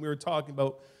through it, and we were talking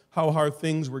about how hard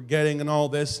things were getting and all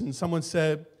this. And someone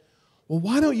said, "Well,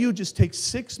 why don't you just take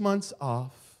 6 months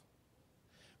off,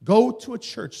 go to a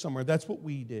church somewhere?" That's what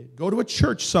we did. Go to a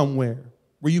church somewhere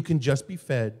where you can just be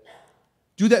fed.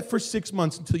 Do that for 6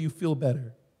 months until you feel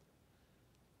better.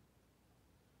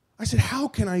 I said, how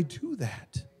can I do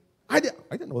that? I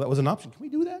didn't know that was an option. Can we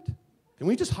do that? Can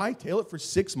we just hightail it for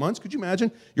 6 months? Could you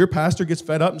imagine your pastor gets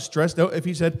fed up and stressed out if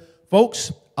he said,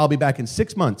 "Folks, I'll be back in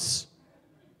 6 months.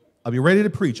 I'll be ready to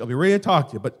preach. I'll be ready to talk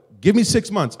to you, but give me 6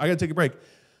 months. I got to take a break."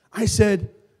 I said,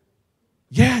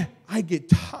 yeah, I get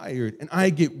tired and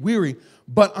I get weary,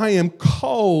 but I am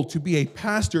called to be a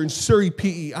pastor in Surrey,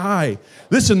 PEI.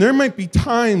 Listen, there might be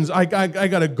times I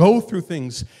got to go through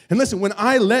things. And listen, when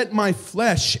I let my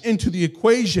flesh into the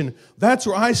equation, that's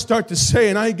where I start to say,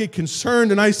 and I get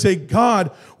concerned, and I say,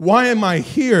 "God, why am I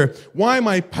here? Why am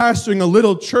I pastoring a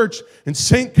little church in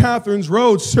St. Catherine's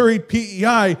Road, Surrey,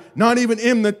 PEI, not even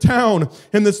in the town,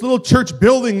 in this little church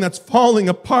building that's falling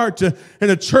apart, in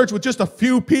a church with just a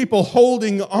few people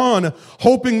holding on,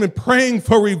 hoping and praying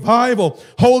for revival,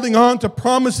 holding on to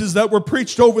promises that were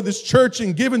preached over this church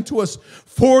and given to us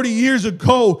 40 years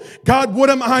ago. God, what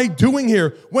am I doing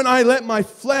here?" When I let my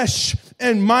flesh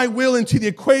and my will into the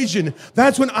equation,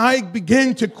 that's when I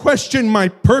begin to question my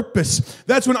purpose.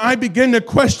 That's when I begin to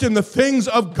question the things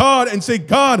of God and say,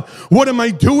 "God, what am I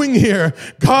doing here?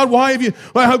 God, why have you,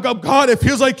 God, it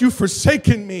feels like you've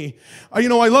forsaken me." I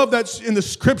love that in the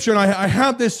scripture, and I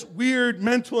had this weird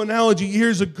mental analogy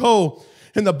years ago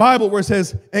in the Bible where it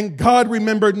says, "And God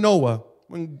remembered Noah."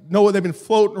 When Noah, they've been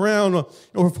floating around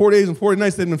over 4 days and 40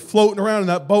 nights, they've been floating around in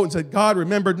that boat and said, God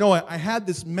remembered Noah. I had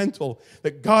this mental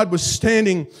that God was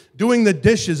standing doing the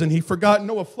dishes and he forgot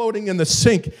Noah floating in the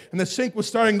sink, and the sink was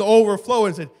starting to overflow,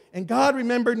 and said, "And God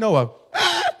remembered Noah."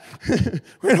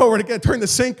 Ran over to turn the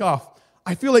sink off.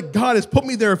 I feel like God has put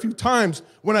me there a few times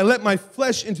when I let my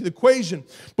flesh into the equation.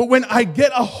 But when I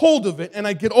get a hold of it and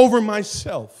I get over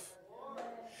myself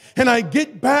and I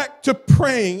get back to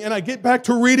praying and I get back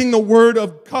to reading the Word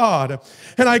of God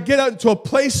and I get out into a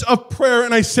place of prayer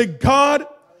and I say, God,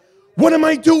 what am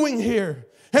I doing here?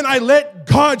 And I let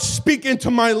God speak into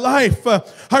my life. I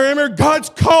remember God's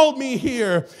called me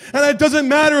here. And it doesn't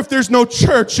matter if there's no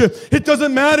church. It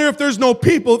doesn't matter if there's no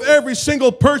people. If every single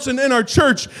person in our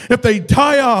church, if they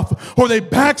die off or they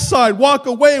backslide, walk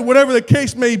away, whatever the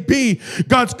case may be,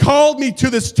 God's called me to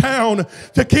this town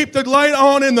to keep the light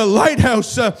on in the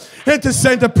lighthouse and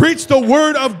to preach the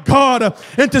Word of God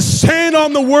and to stand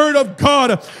on the Word of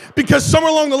God. Because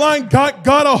somewhere along the line, God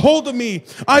got a hold of me.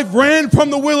 I've ran from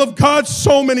the will of God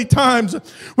so many times.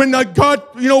 When God,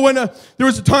 when there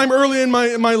was a time early in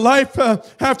my life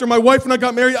after my wife and I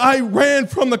got married, I ran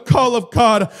from the call of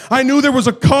God. I knew there was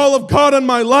a call of God on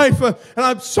my life. And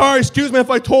I'm sorry, excuse me if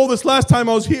I told this last time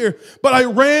I was here, but I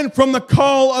ran from the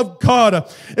call of God.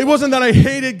 It wasn't that I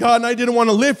hated God and I didn't want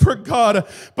to live for God,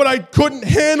 but I couldn't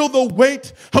handle the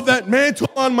weight of that mantle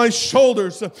on my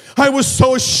shoulders. I was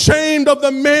so ashamed of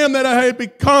the man that I had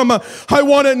become. I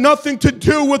wanted nothing to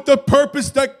do with the purpose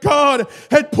that God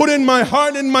had put in my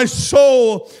heart and my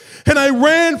soul. And I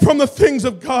ran from the things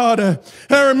of God. And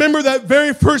I remember that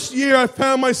very first year I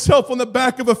found myself on the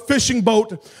back of a fishing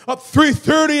boat up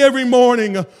 3:30 every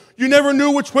morning. You never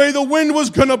knew which way the wind was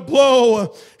going to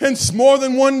blow. And more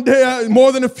than one day,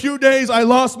 more than a few days, I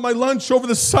lost my lunch over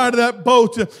the side of that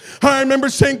boat. I remember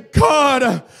saying,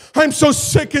 God, I'm so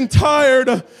sick and tired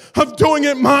of doing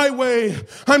it my way.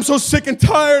 I'm so sick and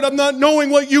tired of not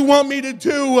knowing what you want me to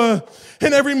do.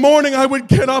 And every morning I would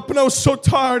get up and I was so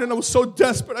tired and I was so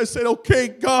desperate. I said, okay,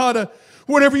 God,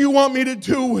 whatever you want me to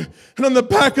do. And on the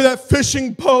back of that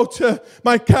fishing boat,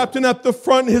 my captain at the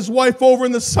front, his wife over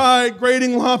in the side,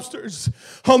 grading lobsters.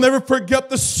 I'll never forget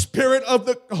the Spirit of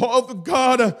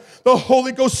God, the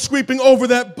Holy Ghost sweeping over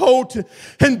that boat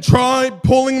and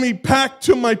pulling me back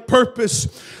to my purpose.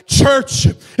 Church,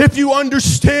 if you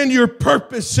understand your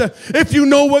purpose, if you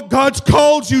know what God's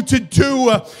called you to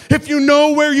do, if you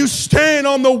know where you stand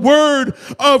on the Word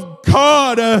of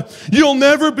God, you'll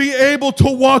never be able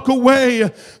to walk away.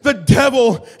 The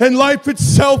devil and life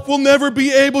itself will never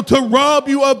be able to rob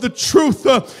you of the truth,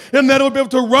 and that will be able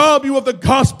to rob you of the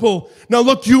gospel. Now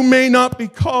look, you may not be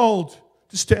called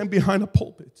to stand behind a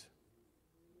pulpit.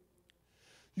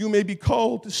 You may be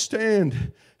called to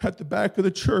stand at the back of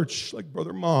the church like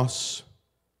Brother Moss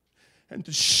and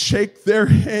to shake their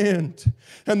hand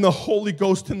and the Holy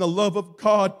Ghost and the love of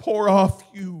God pour off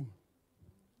you.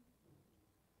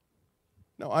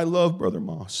 Now, I love Brother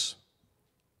Moss.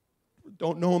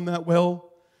 Don't know him that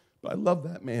well, but I love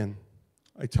that man.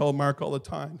 I tell Mark all the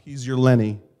time, he's your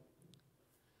Lenny.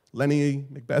 Lenny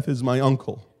Macbeth is my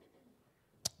uncle,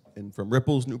 and from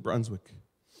Ripples, New Brunswick.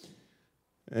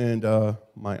 And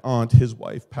my aunt, his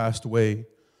wife, passed away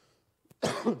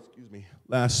excuse me,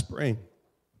 last spring.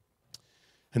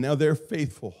 And now they're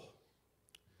faithful.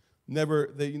 They're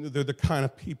the kind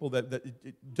of people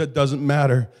that doesn't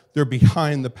matter. They're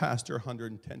behind the pastor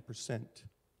 110%.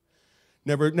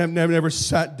 Never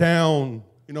sat down,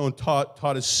 and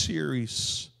taught a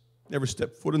series. Never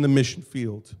stepped foot in the mission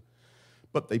field.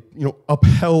 But they,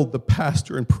 upheld the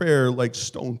pastor in prayer like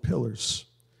stone pillars.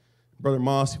 Brother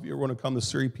Moss, if you ever want to come to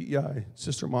Surrey PEI,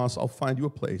 Sister Moss, I'll find you a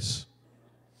place.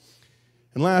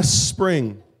 And last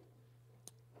spring,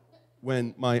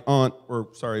 when my aunt,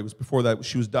 it was before that,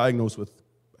 she was diagnosed with,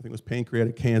 I think it was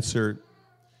pancreatic cancer.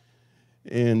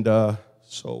 And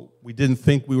so we didn't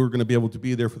think we were going to be able to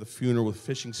be there for the funeral with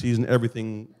fishing season,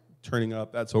 everything turning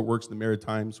up. That's how it works in the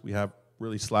Maritimes. We have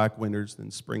really slack winters.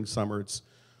 Then spring, summer, it's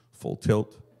full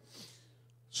tilt.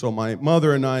 So my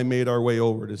mother and I made our way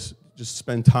over to just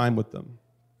spend time with them.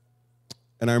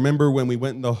 And I remember when we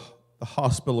went in the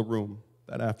hospital room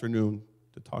that afternoon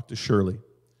to talk to Shirley.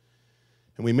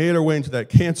 And we made our way into that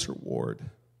cancer ward.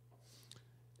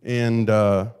 And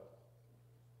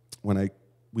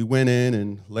we went in,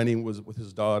 and Lenny was with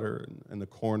his daughter in the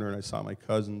corner, and I saw my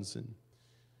cousins, and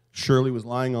Shirley was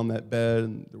lying on that bed,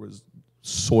 and there was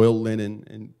soiled linen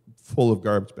and full of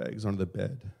garbage bags under the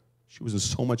bed. She was in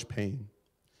so much pain.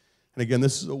 And again,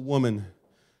 this is a woman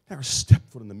never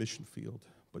stepped foot in the mission field,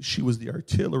 but she was the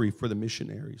artillery for the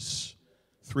missionaries.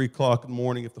 3 o'clock in the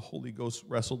morning, if the Holy Ghost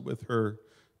wrestled with her,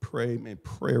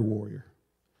 prayer warrior.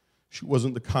 She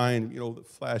wasn't the kind, the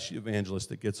flashy evangelist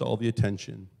that gets all the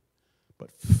attention,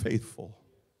 but faithful.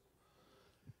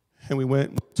 And we went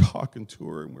and talking to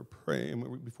her, and we're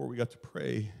praying before we got to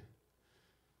pray.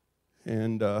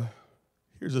 And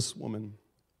here's this woman.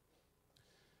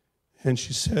 And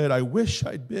she said, I wish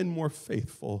I'd been more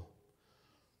faithful.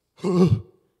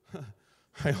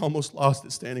 I almost lost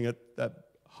it standing at that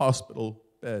hospital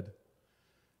bed.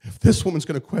 If this woman's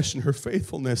going to question her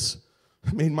faithfulness,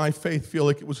 it made my faith feel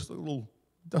like it was a little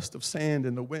dust of sand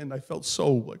in the wind. I felt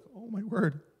so like, oh my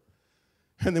word.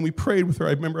 And then we prayed with her.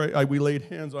 I remember we laid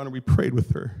hands on her. We prayed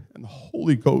with her. And the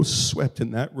Holy Ghost swept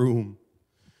in that room.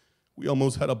 We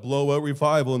almost had a blowout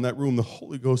revival in that room. The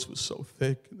Holy Ghost was so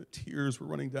thick, and the tears were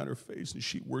running down her face, and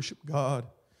she worshiped God.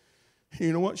 And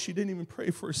you know what? She didn't even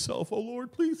pray for herself. Oh,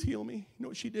 Lord, please heal me. You know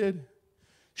what she did?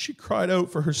 She cried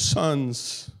out for her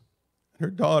sons and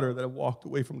her daughter that had walked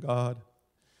away from God.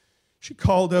 She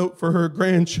called out for her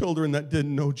grandchildren that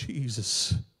didn't know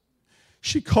Jesus.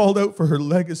 She called out for her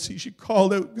legacy. She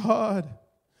called out God.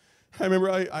 I remember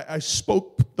I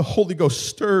spoke, the Holy Ghost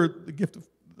stirred the gift of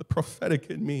the prophetic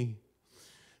in me.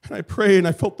 And I prayed, and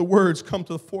I felt the words come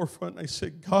to the forefront. And I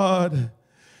said, God,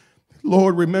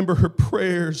 Lord, remember her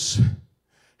prayers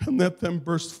and let them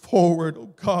burst forward.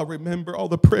 Oh, God, remember all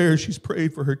the prayers she's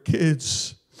prayed for her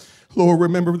kids. Lord,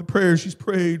 remember the prayers she's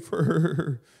prayed for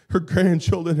her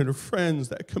grandchildren and her friends,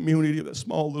 that community, that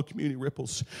small little community,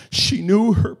 Ripples. She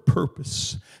knew her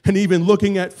purpose. And even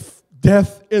looking at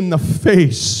death in the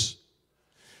face,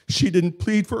 she didn't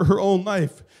plead for her own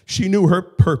life. She knew her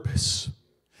purpose.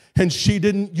 And she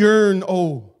didn't yearn,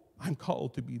 oh, I'm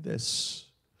called to be this.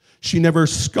 She never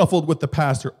scuffled with the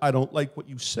pastor. I don't like what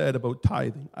you said about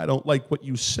tithing. I don't like what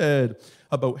you said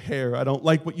about hair. I don't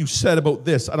like what you said about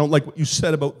this. I don't like what you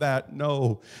said about that.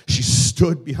 No, she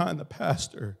stood behind the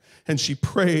pastor and she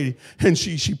prayed and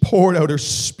she poured out her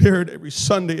spirit every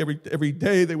Sunday, every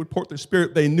day. They would pour out their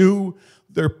spirit. They knew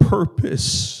their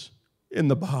purpose in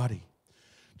the body.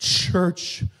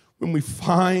 Church, when we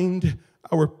find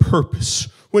our purpose,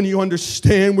 when you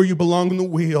understand where you belong in the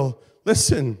wheel,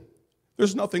 listen,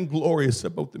 there's nothing glorious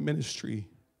about the ministry.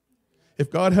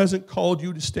 If God hasn't called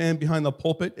you to stand behind the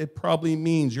pulpit, it probably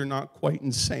means you're not quite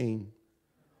insane.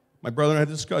 My brother and I had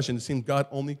a discussion. It seems God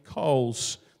only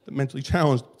calls the mentally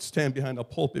challenged to stand behind a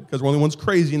pulpit because we're the only ones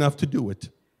crazy enough to do it.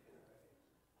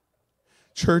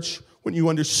 Church, when you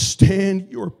understand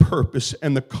your purpose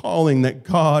and the calling that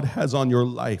God has on your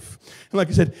life. And like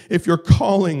I said, if your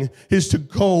calling is to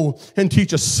go and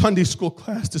teach a Sunday school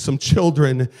class to some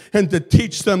children and to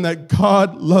teach them that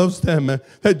God loves them,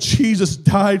 that Jesus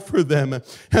died for them,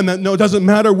 and that no, it doesn't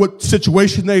matter what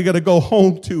situation they got to go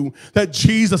home to, that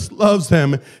Jesus loves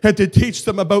them, and to teach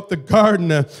them about the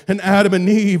garden and Adam and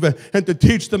Eve, and to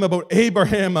teach them about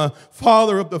Abraham,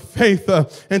 father of the faith,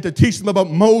 and to teach them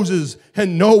about Moses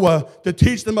and Noah, to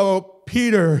teach them about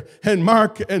Peter and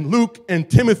Mark and Luke and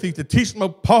Timothy, to teach them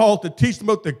about Paul, to teach them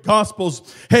about the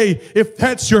Gospels. Hey, if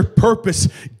that's your purpose,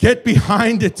 get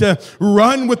behind it.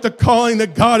 Run with the calling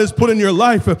that God has put in your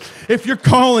life. If your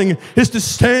calling is to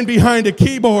stand behind a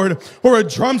keyboard or a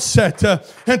drum set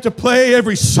and to play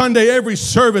every Sunday, every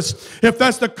service, if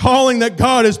that's the calling that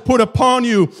God has put upon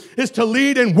you, is to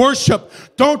lead and worship,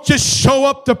 don't just show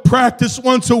up to practice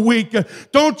once a week.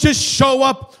 Don't just show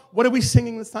up. What are we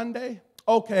singing this Sunday?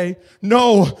 Okay,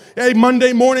 no. A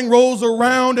Monday morning rolls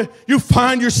around, you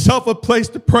find yourself a place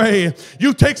to pray.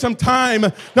 You take some time,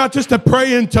 not just to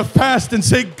pray and to fast and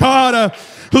say, God,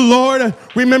 Lord,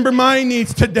 remember my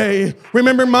needs today.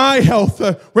 Remember my health.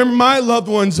 Remember my loved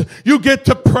ones. You get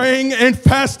to praying and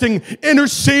fasting.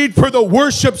 Intercede for the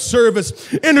worship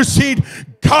service. Intercede.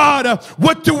 God,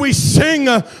 what do we sing?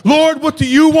 Lord, what do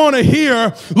you want to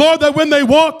hear? Lord, that when they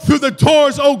walk through the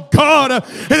doors, oh God, and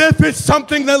if it's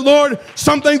something that, Lord,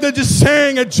 something that just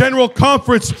sang at General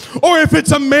Conference, or if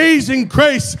it's Amazing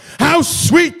Grace, how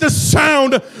sweet the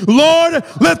sound. Lord,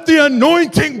 let the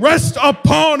anointing rest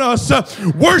upon us.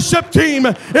 Worship team,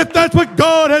 if that's what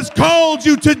God has called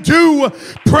you to do,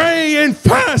 pray and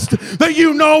fast, that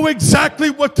you know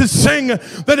exactly what to sing.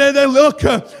 That they look,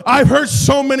 I've heard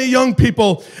so many young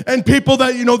people and people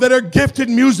that, you know, that are gifted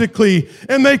musically,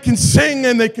 and they can sing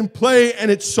and they can play, and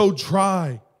it's so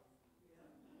dry.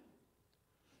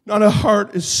 Not a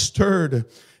heart is stirred.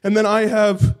 And then I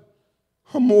have,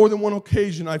 on more than one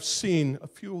occasion, I've seen a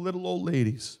few little old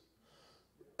ladies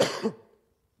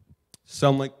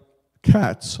sound like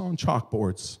cats on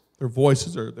chalkboards. Their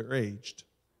voices they're aged.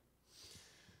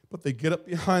 But they get up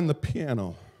behind the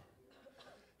piano,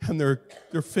 and their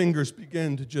fingers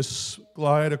begin to just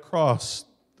glide across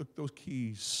those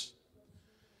keys.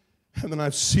 And then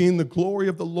I've seen the glory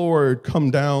of the Lord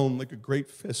come down like a great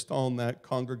fist on that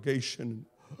congregation.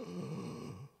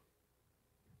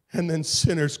 And then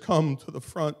sinners come to the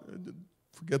front,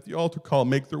 forget the altar call,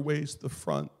 make their ways to the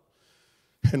front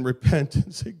and repent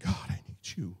and say, God, I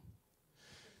need you.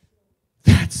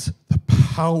 That's the power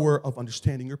power of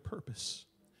understanding your purpose.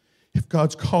 If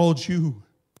God's called you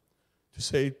to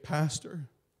say, Pastor,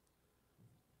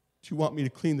 do you want me to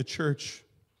clean the church?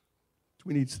 Do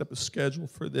we need to set up a schedule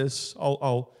for this?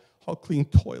 I'll clean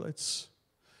toilets.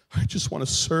 I just want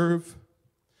to serve.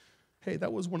 Hey,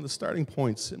 that was one of the starting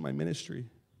points in my ministry.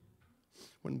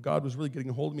 When God was really getting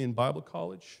a hold of me in Bible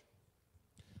college,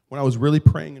 when I was really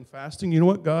praying and fasting, you know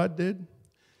what God did?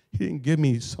 He didn't give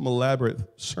me some elaborate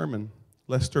sermon.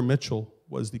 Lester Mitchell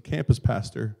was the campus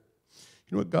pastor.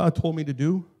 You know what God told me to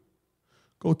do?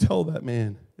 Go tell that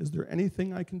man, is there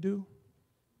anything I can do?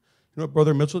 You know what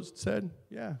Brother Mitchell said?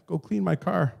 Yeah, go clean my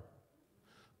car.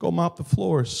 Go mop the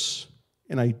floors.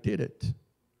 And I did it.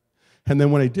 And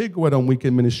then when I did go out on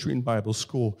weekend ministry in Bible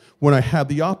school, when I had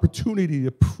the opportunity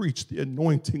to preach, the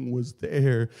anointing was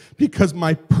there because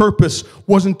my purpose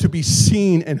wasn't to be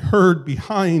seen and heard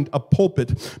behind a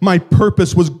pulpit. My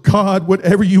purpose was, God,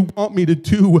 whatever you want me to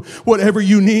do, whatever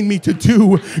you need me to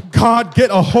do, God, get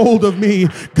a hold of me.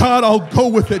 God, I'll go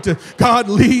with it. God,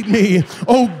 lead me.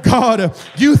 Oh, God,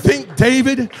 you think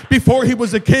David, before he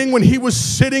was a king, when he was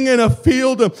sitting in a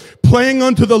field playing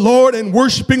unto the Lord and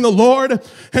worshiping the Lord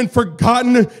and forgotten,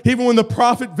 even when the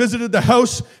prophet visited the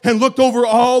house and looked over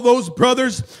all those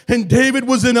brothers, and David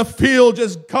was in a field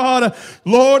just, God,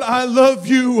 Lord, I love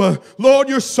you. Lord,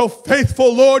 you're so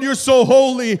faithful. Lord, you're so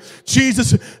holy.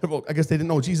 Jesus, well, I guess they didn't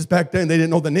know Jesus back then. They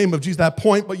didn't know the name of Jesus at that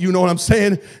point, but you know what I'm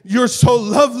saying. You're so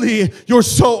lovely. You're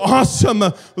so awesome.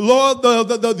 Lord,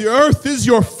 the earth is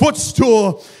your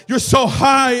footstool. You're so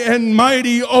high and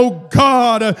mighty, oh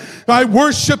God. I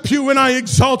worship you and I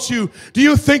exalt you. Do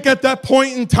you think at that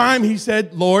point in time he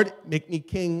said, Lord, make me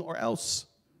king or else?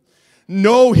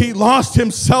 No, he lost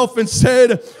himself and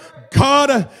said,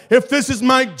 God, if this is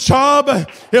my job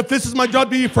to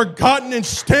be forgotten and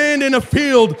stand in a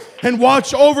field and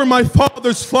watch over my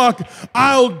Father's flock,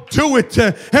 I'll do it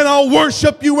and I'll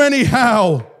worship you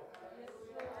anyhow.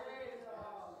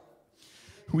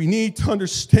 We need to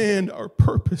understand our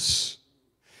purpose.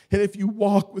 And if you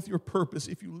walk with your purpose,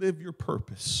 if you live your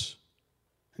purpose,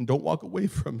 and don't walk away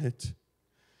from it.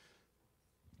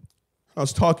 I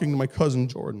was talking to my cousin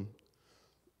Jordan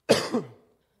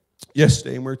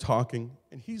yesterday, and we were talking,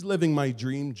 and he's living my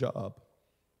dream job.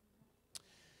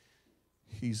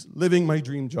 He's living my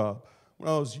dream job. When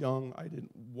I was young, I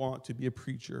didn't want to be a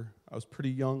preacher. I was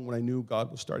pretty young when I knew God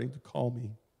was starting to call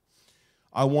me.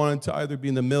 I wanted to either be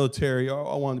in the military or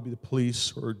I wanted to be the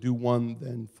police or do one,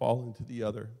 then fall into the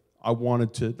other.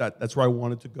 That's where I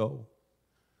wanted to go.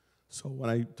 So when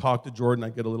I talk to Jordan, I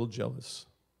get a little jealous.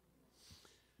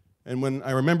 And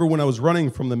I remember when I was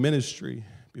running from the ministry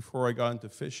before I got into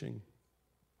fishing,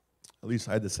 at least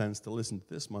I had the sense to listen to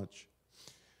this much.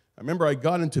 I remember I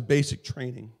got into basic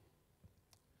training,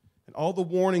 and all the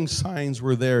warning signs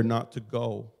were there not to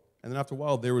go. And then after a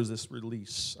while, there was this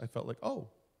release. I felt like, oh,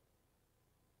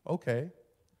 okay.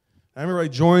 I remember I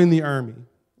joined the Army,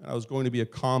 and I was going to be a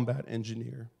combat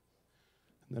engineer.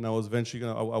 And then I was eventually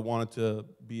I wanted to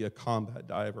be a combat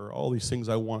diver. All these things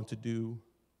I wanted to do.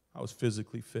 I was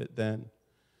physically fit then.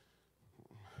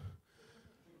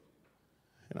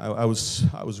 And I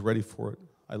was ready for it.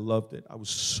 I loved it. I was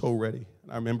so ready.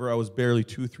 And I remember I was barely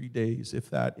 2-3 days, if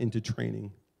that, into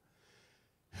training.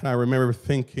 And I remember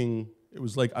thinking, it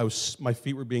was like my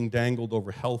feet were being dangled over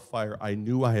hellfire. I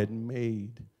knew I had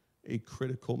made a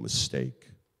critical mistake.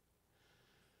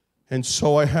 And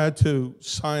so I had to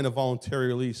sign a voluntary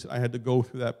release. I had to go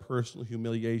through that personal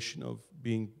humiliation of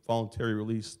being voluntarily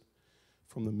released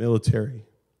from the military.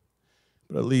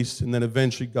 But at least, and then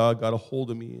eventually God got a hold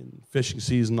of me, and fishing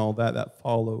season, all that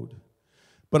followed.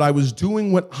 But I was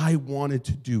doing what I wanted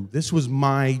to do. This was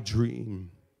my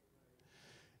dream.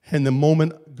 And the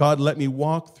moment God let me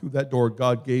walk through that door,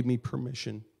 God gave me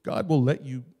permission. God will let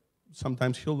you,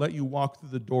 sometimes he'll let you walk through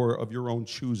the door of your own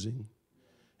choosing.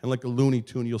 And like a Looney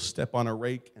Tune, you'll step on a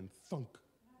rake and thunk.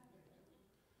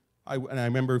 I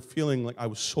remember feeling like I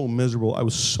was so miserable. I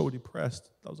was so depressed.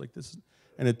 I was like,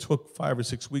 and it took 5 or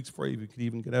 6 weeks before I could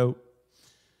even get out.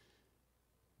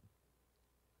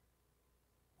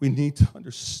 We need to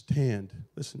understand,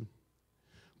 listen,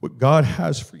 what God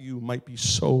has for you might be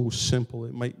so simple.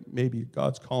 Maybe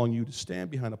God's calling you to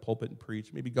stand behind a pulpit and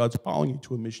preach. Maybe God's calling you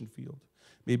to a mission field.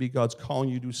 Maybe God's calling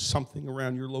you to do something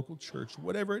around your local church.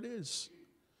 Whatever it is,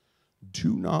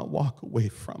 do not walk away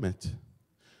from it.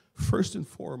 First and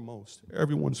foremost,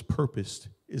 everyone's purpose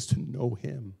is to know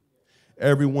him.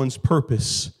 Everyone's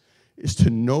purpose is to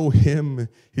know him,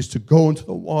 is to go into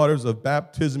the waters of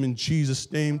baptism in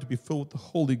Jesus' name, to be filled with the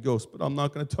Holy Ghost. But I'm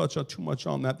not going to touch on too much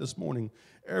on that this morning.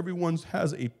 Everyone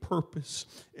has a purpose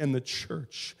in the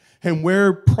church. And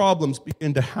where problems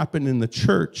begin to happen in the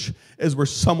church is where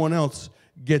someone else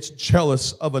gets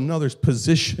jealous of another's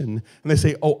position. And they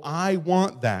say, oh, I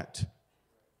want that.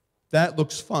 That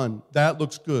looks fun. That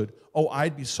looks good. Oh,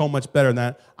 I'd be so much better than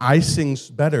that. I sing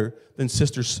better than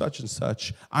sister such and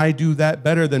such. I do that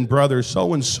better than brother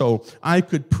so-and-so. I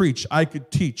could preach. I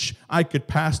could teach. I could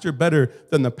pastor better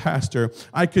than the pastor.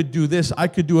 I could do this. I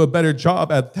could do a better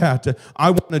job at that. I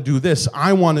want to do this.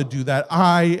 I want to do that.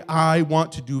 I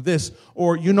want to do this.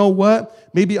 Or you know what?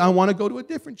 Maybe I want to go to a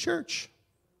different church.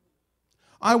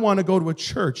 I want to go to a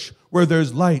church where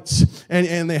there's lights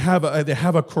and they have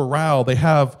a chorale. They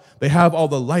have all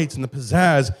the lights and the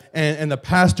pizzazz, and the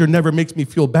pastor never makes me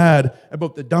feel bad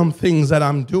about the dumb things that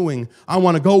I'm doing. I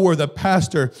want to go where the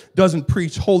pastor doesn't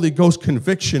preach Holy Ghost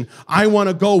conviction. I want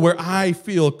to go where I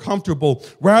feel comfortable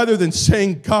rather than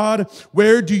saying, God,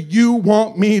 where do you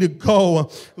want me to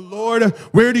go? Lord,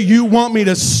 where do you want me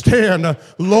to stand?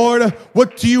 Lord,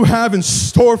 what do you have in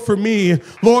store for me?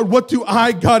 Lord, what do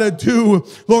I got to do?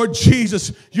 Lord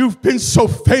Jesus, you've been so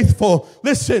faithful.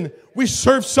 Listen, we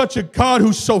serve such a God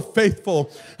who's so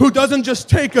faithful, who doesn't just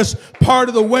take us part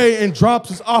of the way and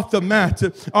drops us off the map,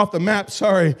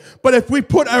 But if we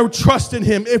put our trust in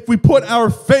him, if we put our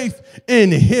faith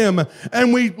in him,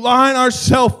 and we line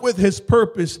ourselves with his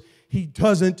purpose, he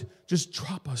doesn't just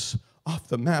drop us off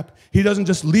the map. He doesn't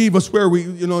just leave us where we,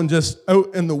 and just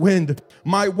out in the wind.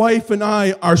 My wife and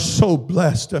I are so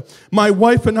blessed. My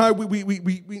wife and I,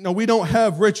 we don't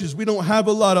have riches. We don't have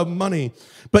a lot of money.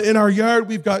 But in our yard,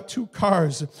 we've got 2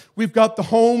 cars. We've got the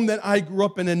home that I grew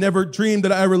up in and never dreamed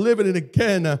that I ever live in it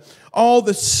again. All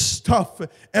the stuff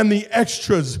and the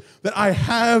extras that I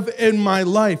have in my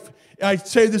life. I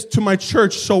say this to my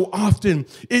church so often.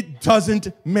 It doesn't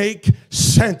make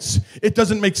sense. It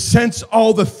doesn't make sense,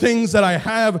 all the things that I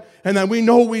have, and that we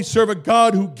know we serve a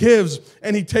God who gives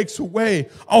and he takes away.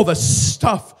 All the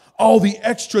stuff, all the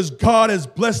extras God has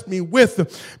blessed me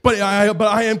with. But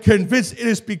I am convinced it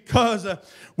is because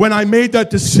when I made that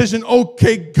decision,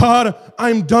 okay, God,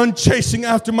 I'm done chasing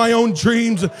after my own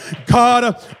dreams.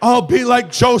 God, I'll be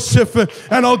like Joseph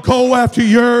and I'll go after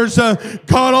yours.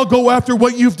 God, I'll go after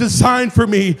what you've designed for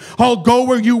me. I'll go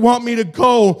where you want me to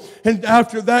go. And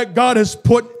after that, God has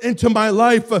put into my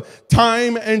life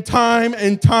time and time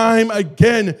and time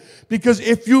again. Because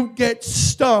if you get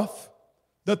stuff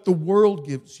that the world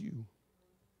gives you,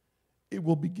 it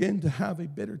will begin to have a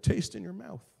bitter taste in your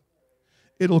mouth.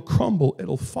 It'll crumble,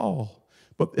 it'll fall.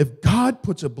 But if God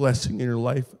puts a blessing in your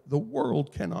life, the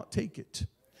world cannot take it.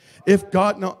 If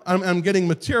God, now I'm getting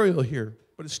material here,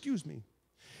 but excuse me.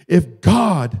 If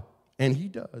God, and he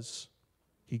does,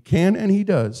 he can and he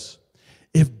does,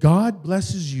 if God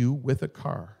blesses you with a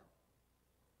car,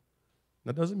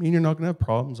 that doesn't mean you're not going to have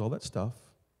problems, all that stuff.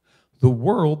 The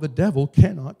world, the devil,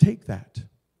 cannot take that.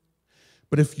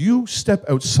 But if you step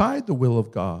outside the will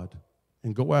of God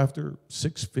and go after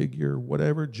 6-figure,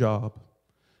 whatever job,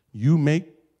 you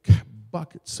make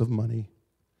buckets of money,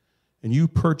 and you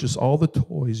purchase all the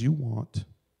toys you want,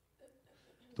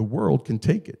 the world can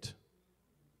take it.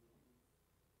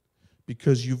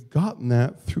 Because you've gotten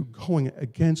that through going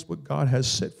against what God has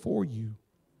set for you.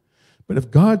 But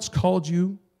if God's called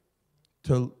you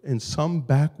to in some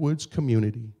backwoods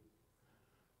community,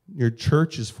 your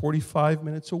church is 45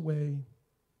 minutes away,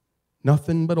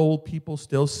 nothing but old people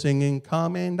still singing,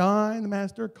 come and dine, the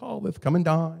master calleth, come and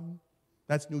dine.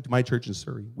 That's new to my church in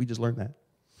Surrey. We just learned that.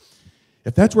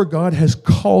 If that's where God has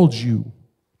called you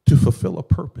to fulfill a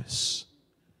purpose,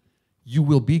 you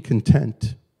will be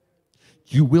content.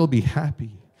 You will be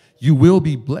happy. You will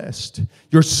be blessed.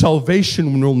 Your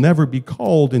salvation will never be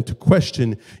called into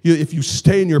question. If you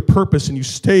stay in your purpose and you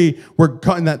stay where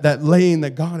God, in that lane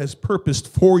that God has purposed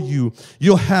for you,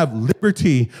 you'll have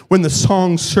liberty when the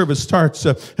song service starts.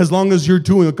 As long as you're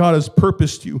doing what God has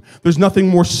purposed you. There's nothing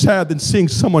more sad than seeing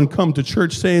someone come to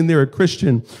church saying they're a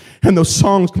Christian, and those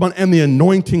songs come on and the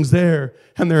anointing's there,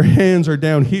 and their hands are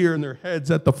down here and their head's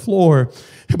at the floor.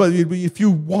 But if you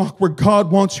walk where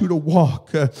God wants you to walk,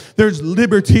 there's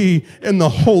liberty in the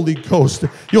Holy Ghost.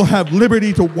 You'll have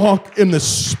liberty to walk in the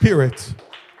Spirit.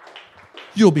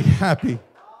 You'll be happy.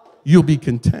 You'll be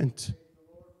content.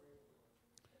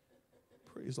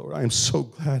 Praise the Lord. I am so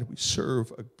glad we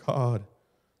serve a God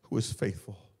who is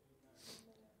faithful.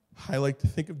 I like to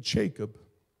think of Jacob,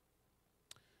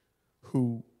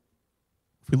 who,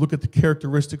 if we look at the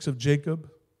characteristics of Jacob,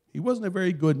 he wasn't a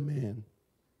very good man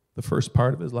the first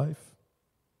part of his life.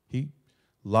 He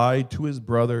lied to his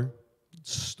brother,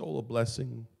 stole a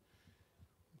blessing,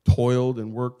 toiled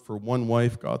and worked for one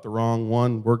wife, got the wrong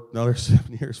one, worked another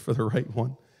 7 years for the right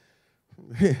one.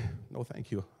 no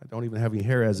thank you. I don't even have any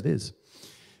hair as it is.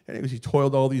 Anyways, he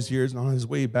toiled all these years, and on his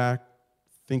way back,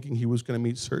 thinking he was going to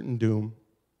meet certain doom,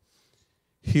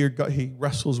 he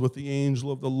wrestles with the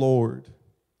angel of the Lord,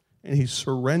 and he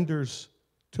surrenders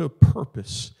to a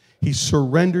purpose. He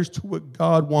surrenders to what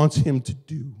God wants him to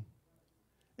do.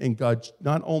 And God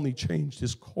not only changed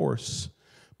his course,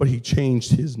 but he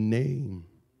changed his name.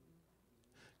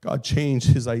 God changed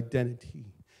his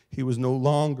identity. He was no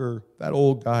longer that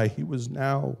old guy. He was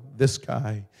now this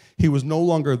guy. He was no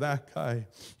longer that guy.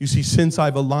 You see, since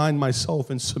I've aligned myself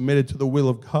and submitted to the will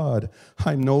of God,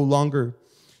 I'm no longer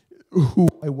who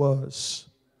I was.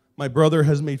 My brother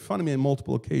has made fun of me on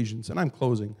multiple occasions, and I'm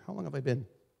closing. How long have I been?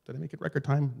 Did I make it record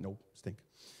time? No, stink.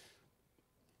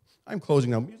 I'm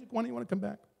closing now. Music, why don't you want to come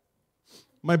back?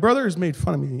 My brother has made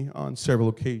fun of me on several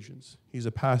occasions. He's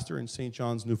a pastor in St.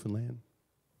 John's, Newfoundland.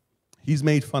 He's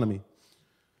made fun of me.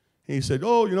 He said,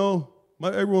 oh,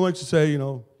 everyone likes to say,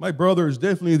 my brother is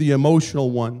definitely the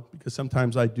emotional one, because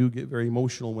sometimes I do get very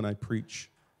emotional when I preach.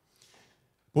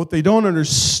 What they don't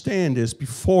understand is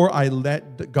before I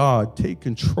let God take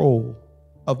control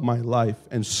of my life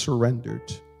and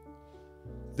surrendered,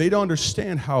 they don't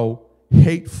understand how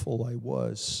hateful I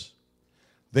was.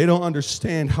 They don't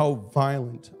understand how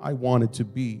violent I wanted to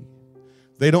be.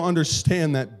 They don't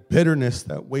understand that bitterness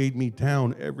that weighed me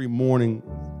down every morning,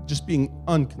 just being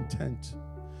uncontent.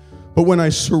 But when I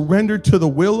surrender to the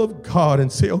will of God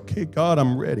and say, okay, God,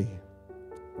 I'm ready.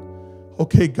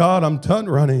 Okay, God, I'm done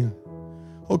running.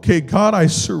 Okay, God, I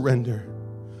surrender.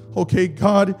 Okay,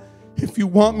 God, if you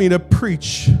want me to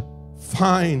preach,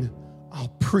 fine,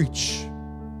 I'll preach.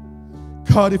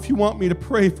 God, if you want me to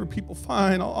pray for people,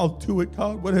 fine, I'll do it.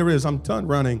 God, whatever it is, I'm done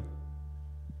running.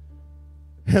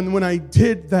 And when I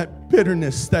did, that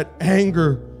bitterness, that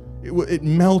anger, it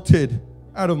melted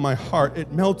out of my heart.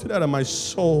 It melted out of my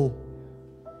soul.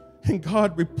 And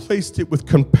God replaced it with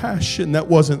compassion that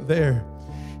wasn't there.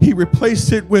 He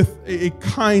replaced it with a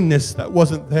kindness that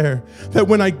wasn't there. That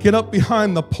when I get up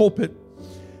behind the pulpit,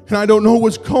 and I don't know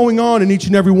what's going on in each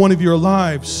and every one of your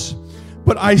lives,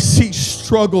 but I see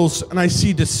struggles and I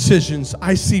see decisions.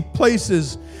 I see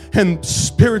places and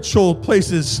spiritual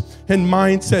places and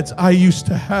mindsets I used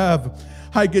to have.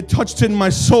 I get touched in my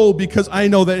soul because I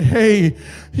know that, hey,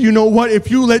 you know what?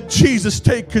 If you let Jesus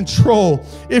take control,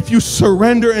 if you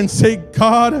surrender and say,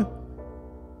 God,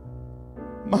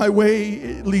 my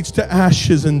way leads to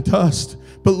ashes and dust.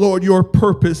 But Lord, your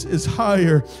purpose is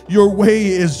higher. Your way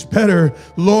is better.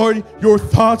 Lord, your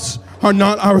thoughts are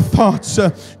not our thoughts.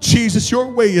 Jesus,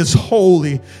 your way is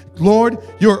holy. Lord,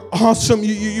 you're awesome.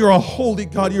 You're a holy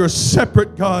God. You're a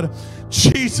separate God.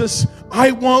 Jesus,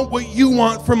 I want what you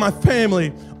want for my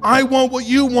family. I want what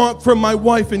you want for my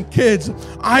wife and kids.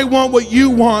 I want what you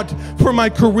want for my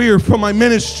career, for my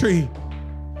ministry.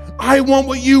 I want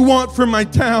what you want for my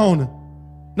town.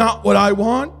 Not what I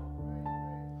want.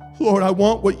 Lord, I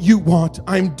want what you want.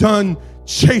 I'm done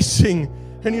chasing.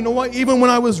 And you know what? Even when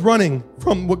I was running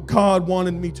from what God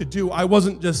wanted me to do, I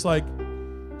wasn't just like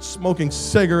smoking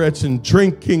cigarettes and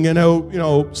drinking and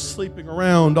out, sleeping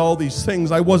around, all these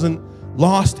things. I wasn't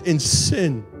lost in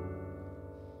sin.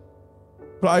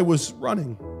 But I was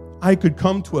running. I could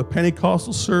come to a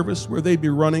Pentecostal service where they'd be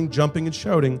running, jumping, and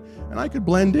shouting, and I could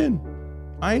blend in.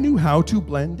 I knew how to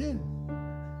blend in.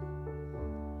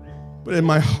 But in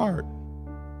my heart,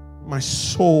 my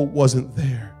soul wasn't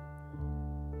there.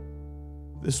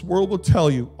 This world will tell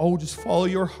you, oh, just follow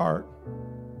your heart.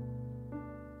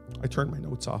 I turned my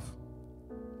notes off.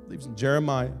 It leaves in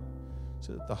Jeremiah. It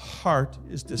says that the heart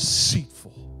is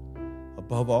deceitful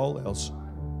above all else.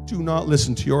 Do not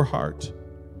listen to your heart.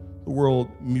 The world,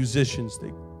 musicians,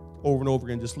 they over and over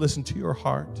again, just listen to your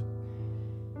heart.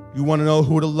 You want to know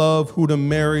who to love, who to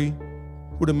marry,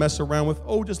 who to mess around with?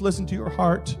 Oh, just listen to your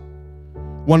heart.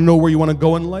 Want to know where you want to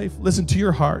go in life? Listen to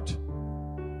your heart.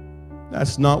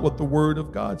 That's not what the Word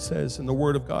of God says, and the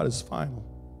Word of God is final.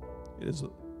 It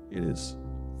is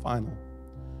final.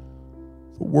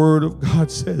 The Word of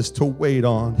God says to wait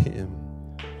on Him.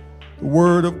 The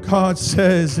Word of God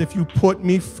says if you put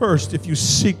me first, if you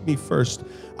seek me first,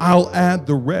 I'll add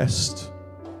the rest.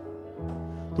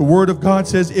 The Word of God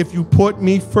says if you put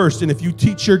me first and if you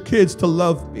teach your kids to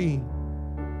love me.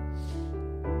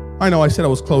 I know I said I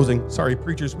was closing. Sorry,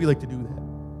 preachers, we like to do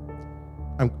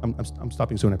that. I'm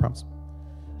stopping soon, I promise.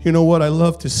 You know what I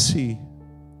love to see?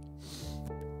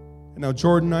 Now,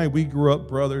 Jordan and I, we grew up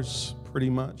brothers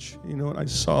pretty much. You know what I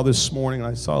saw this morning?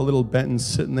 I saw little Benton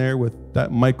sitting there with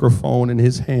that microphone and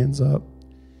his hands up.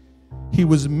 He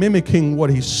was mimicking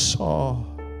what he saw.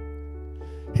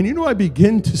 And you know,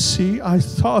 I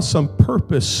saw some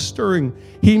purpose stirring.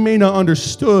 He may not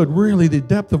understood really the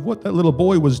depth of what that little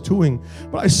boy was doing,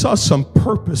 but I saw some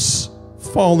purpose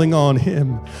falling on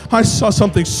him. I saw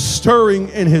something stirring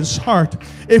in his heart.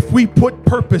 If we put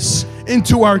purpose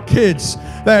into our kids,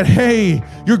 that, hey,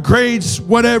 your grades,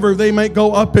 whatever, they might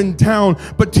go up and down,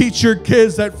 but teach your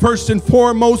kids that first and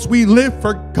foremost, we live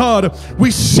for God.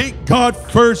 We seek God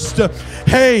first.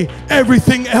 Hey,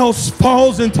 everything else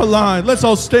falls into line. Let's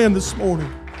all stand this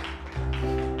morning.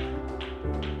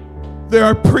 There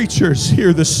are preachers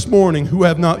here this morning who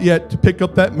have not yet to pick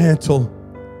up that mantle.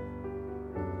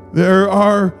 There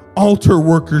are altar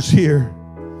workers here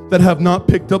that have not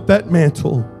picked up that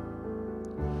mantle.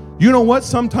 You know what?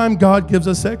 Sometimes God gives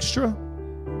us extra.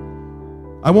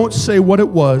 I won't say what it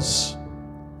was,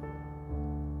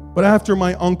 but after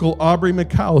my uncle Aubrey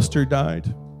McAllister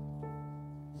died,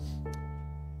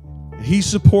 he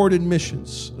supported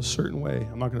missions a certain way.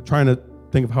 I'm not going to try to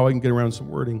think of how I can get around some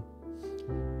wording.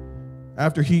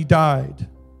 After he died,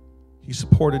 he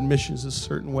supported missions a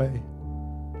certain way.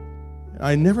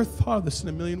 I never thought of this in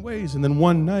a million ways. And then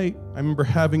one night, I remember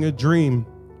having a dream.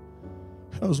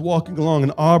 I was walking along,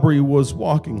 and Aubrey was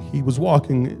walking. He was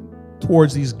walking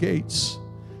towards these gates,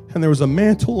 and there was a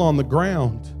mantle on the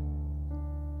ground.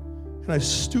 And I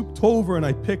stooped over, and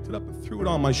I picked it up and threw it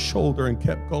on my shoulder and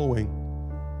kept going.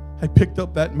 I picked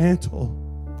up that mantle.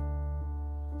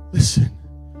 Listen,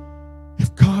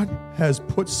 if God has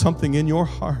put something in your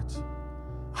heart,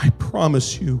 I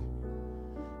promise you,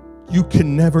 you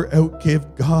can never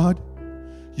outgive God.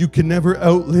 You can never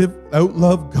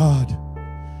outlove God.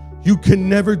 You can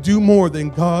never do more than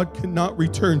God cannot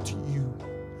return to you.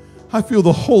 I feel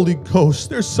the Holy Ghost.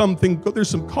 There's some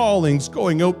callings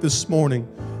going out this morning.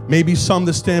 Maybe some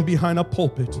that stand behind a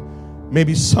pulpit.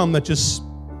 Maybe some that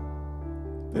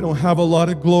they don't have a lot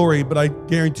of glory, but I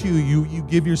guarantee you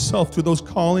give yourself to those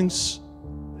callings,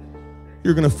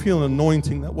 you're going to feel an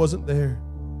anointing that wasn't there.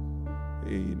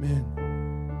 Amen.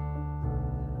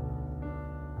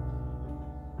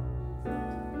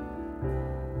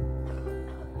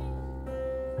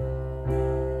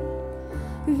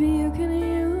 If you can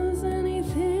use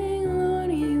anything,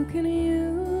 Lord, you can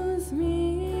use me.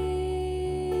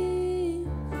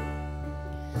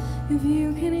 If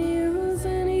you can use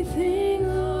anything,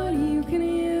 Lord, you can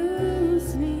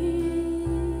use me.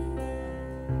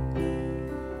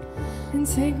 And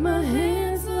take my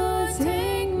hands, Lord,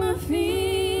 take my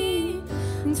feet,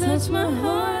 and touch my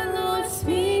heart, Lord,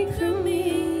 speak through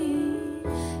me.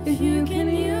 If you can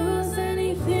use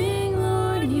anything,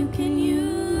 Lord, you can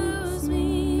use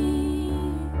me.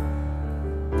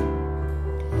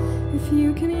 If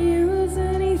you can use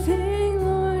anything,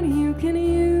 Lord, you can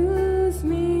use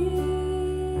me.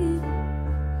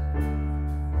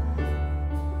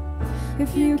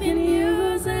 If you can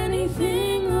use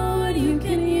anything, Lord, you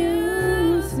can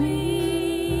use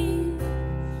me.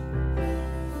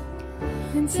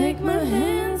 And take my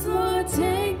hands, Lord,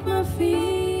 take my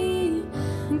feet,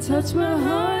 and touch my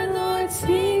heart, Lord,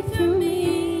 speak through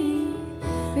me.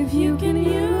 If you can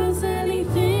use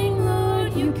anything,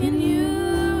 Lord, you can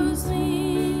use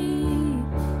me.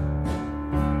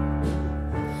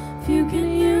 If you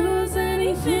can use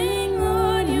anything,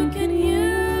 Lord, you can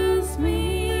use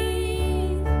me.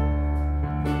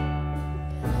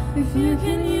 If you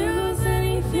can use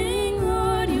anything,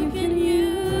 Lord, you can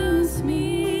use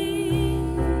me.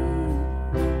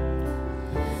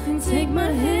 And take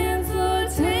my hands, Lord,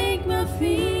 take my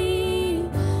feet,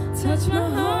 touch my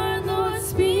heart, Lord,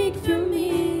 speak through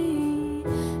me.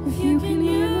 If you can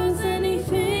use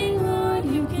anything, Lord,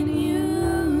 you can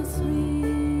use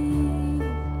me.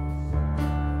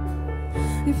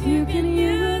 If you can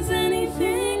use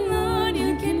anything, Lord,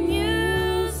 you can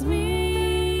use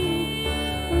me.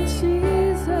 Oh,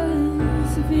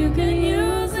 Jesus, if you can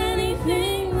use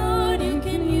anything, Lord, you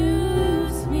can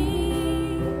use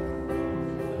me.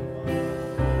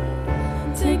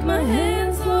 Take my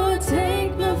hands, Lord,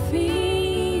 take my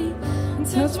feet, and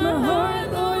touch my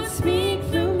heart, Lord, speak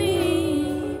through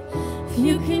me. If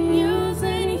you can use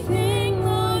anything,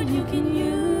 Lord, you can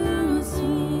use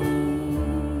me.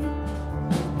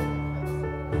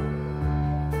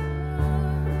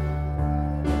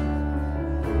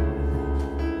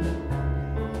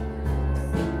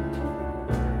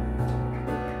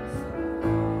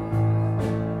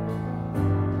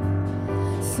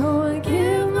 So I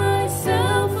give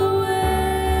myself away.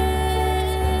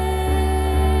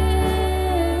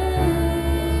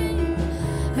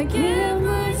 I give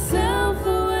myself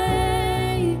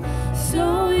away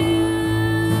so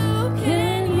you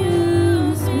can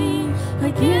use me. I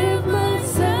give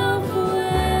myself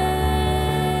away.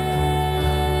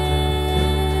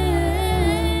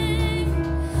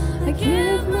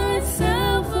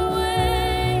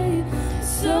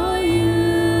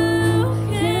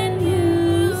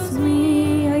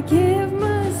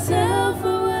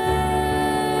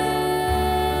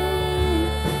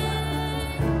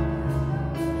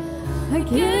 I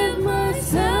give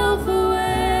myself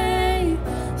away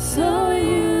so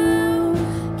you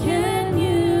can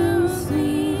use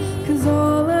me. 'Cause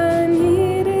all I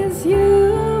need is you,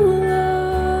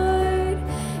 Lord,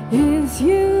 is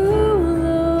you,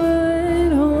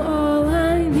 Lord. Oh, all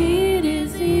I need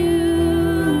is you.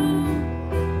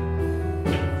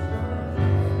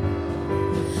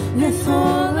 That's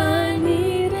all I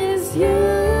need is you,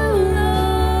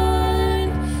 Lord,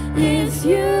 is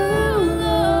you,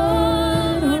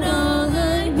 Lord. And all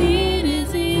I need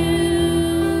is you.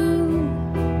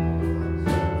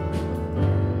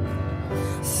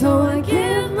 So I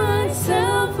give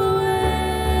myself away.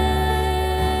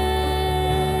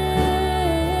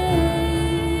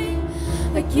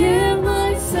 I give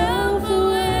myself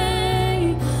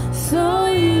away so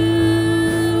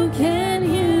you can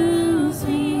use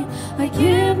me. I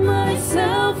give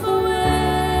myself away,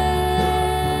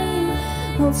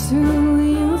 all to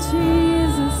you,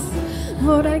 Jesus.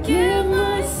 Lord, I give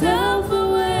myself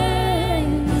away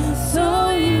so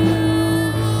you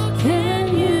can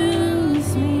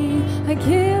use me. I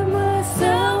give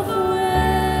myself away.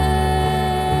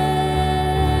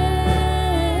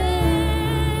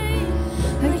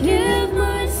 I give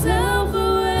myself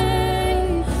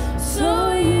away so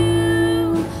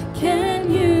you can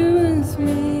use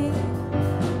me.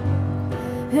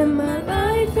 And my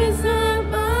life is not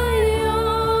my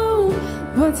own,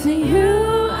 but to you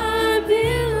I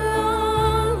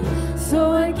belong. So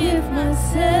I give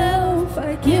myself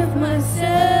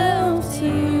to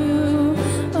you.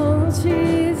 Oh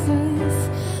Jesus,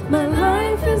 my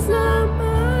life is not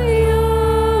my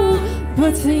own,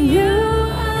 but to you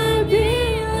I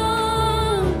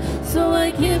belong. So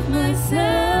I give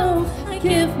myself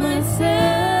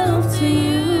to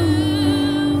you.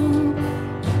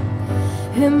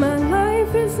 And my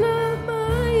life is not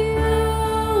my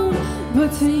own,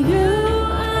 but to you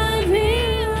I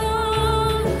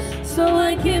belong. So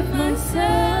I give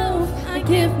myself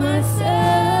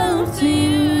to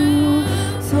you.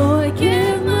 So I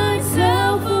give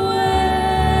myself away.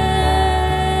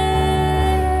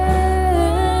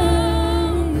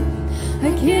 I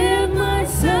give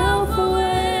myself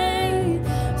away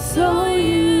so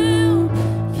you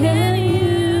can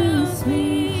use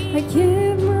me. I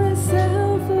give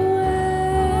myself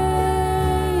away,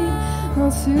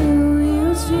 all to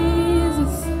you,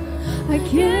 Jesus. I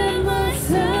give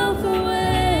myself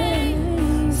away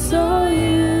so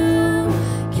you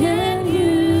can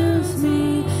use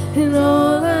me. And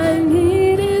all I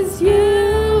need is you,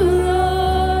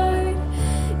 Lord,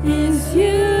 is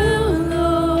you,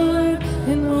 Lord.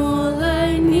 And all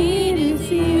I need is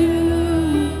you.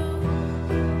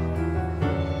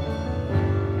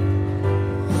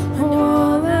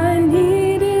 All I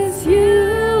need is you,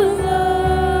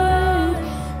 Lord,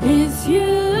 is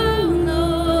you,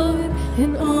 Lord.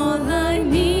 And all I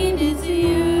need is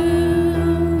you.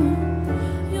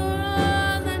 You're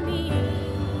all I need.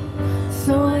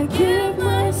 So I give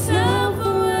myself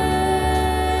away.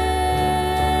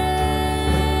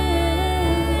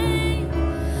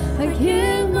 I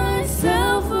give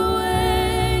myself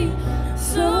away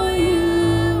so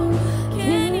you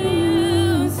can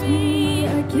use me.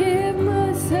 I give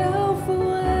myself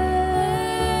away,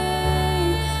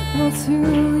 all to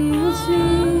you,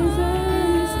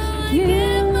 Jesus. I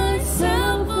give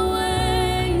myself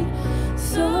away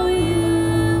so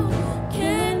you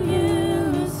can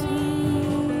use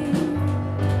me.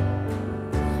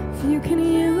 If you can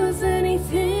use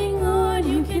anything, Lord,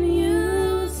 you can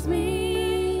use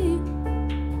me.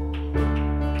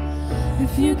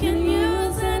 If you can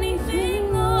use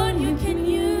anything, Lord, you can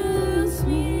use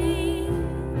me.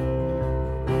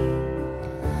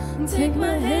 Take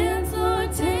my hands,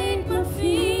 Lord, take my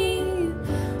feet.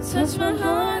 Touch my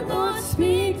heart, Lord,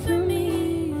 speak for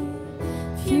me.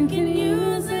 If you can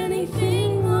use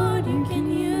anything, Lord, you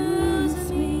can use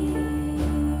me.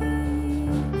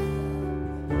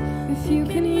 If you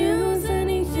can use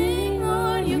anything,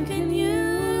 Lord, you can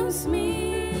use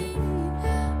me.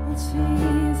 Oh,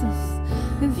 Jesus,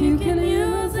 if you can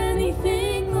use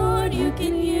anything, Lord, you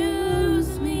can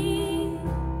use me.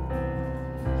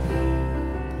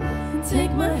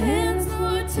 Take my hands,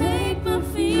 Lord, take my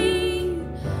feet.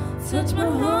 Touch my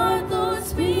heart, Lord,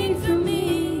 speak for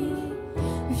me.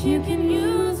 If you can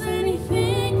use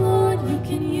anything, Lord, you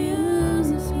can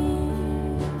use me.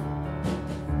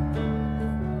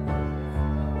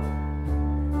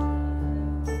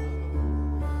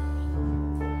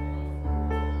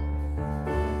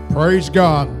 Praise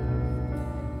God.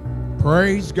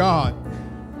 Praise God.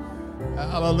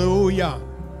 Hallelujah.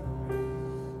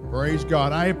 Praise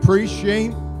God. I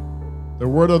appreciate the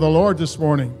word of the Lord this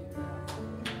morning.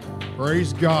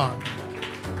 Praise God.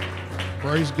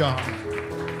 Praise God.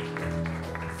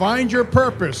 Find your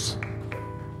purpose.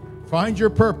 Find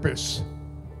your purpose.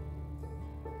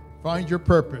 Find your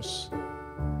purpose.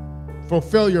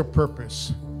 Fulfill your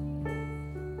purpose.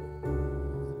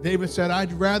 David said,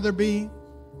 I'd rather be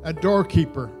a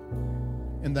doorkeeper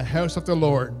in the house of the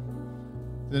Lord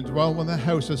than dwell in the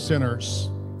house of sinners.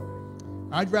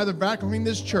 I'd rather vacuum clean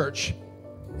this church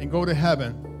and go to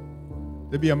heaven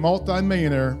than be a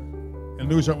multi-millionaire and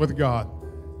lose it with God.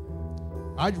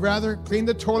 I'd rather clean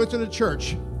the toilets in the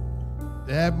church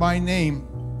than have my name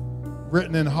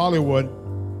written in Hollywood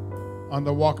on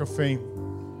the Walk of Fame.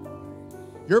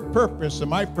 Your purpose and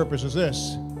my purpose is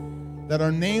this, that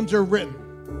our names are written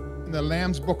in the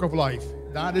Lamb's Book of Life.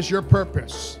 That is your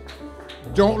purpose.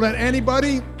 Don't let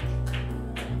anybody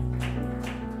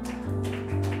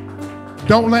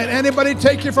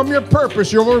take you from your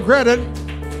purpose. You'll regret it.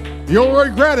 You'll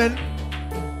regret it.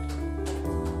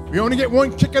 We only get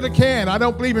one kick at the can. I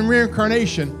don't believe in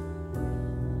reincarnation.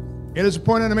 It is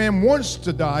appointed a man once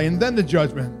to die and then the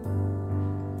judgment.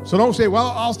 So don't say, well,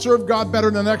 I'll serve God better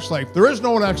in the next life. There is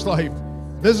no next life.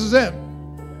 This is it.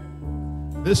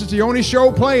 This is the only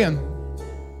show playing.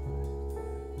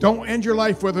 Don't end your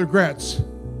life with regrets,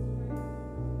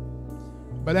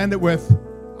 but end it with,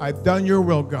 I've done your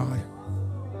will, God.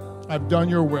 I've done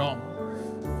your will.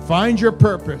 Find your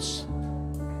purpose.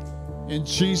 In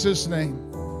Jesus' name.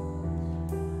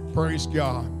 Praise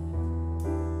God.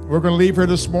 We're going to leave here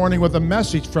this morning with a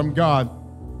message from God.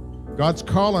 God's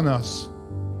calling us.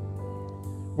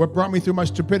 What brought me through my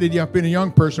stupidity of being a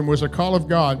young person was a call of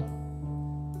God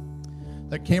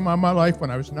that came on my life when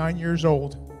I was 9 years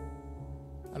old,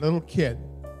 a little kid.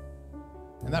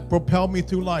 And that propelled me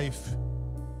through life.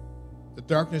 The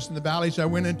darkness and the valleys I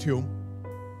went into.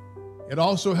 It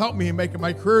also helped me in making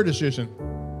my career decision.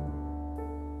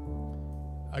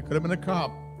 I could have been a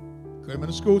cop, could have been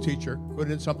a school teacher, could have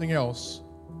done something else.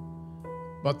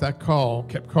 But that call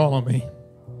kept calling me.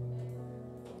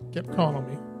 Kept calling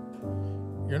me.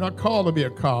 You're not called to be a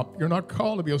cop. You're not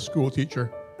called to be a school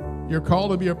teacher. You're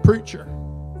called to be a preacher.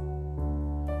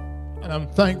 And I'm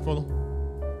thankful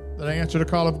that I answered the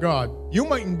call of God. You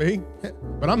mightn't be,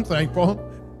 but I'm thankful.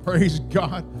 Praise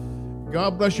God.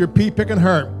 God bless your pea-picking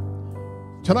heart.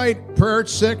 Tonight, prayer at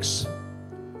 6.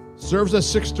 Serves at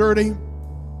 6:30.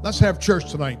 Let's have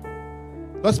church tonight.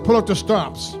 Let's pull up the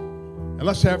stops. And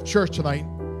let's have church tonight.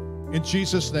 In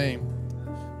Jesus' name.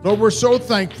 Lord, we're so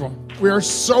thankful. We are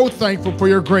so thankful for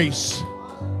your grace.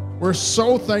 We're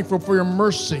so thankful for your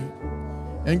mercy.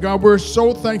 And God, we're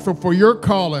so thankful for your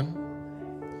calling.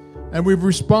 And we've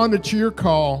responded to your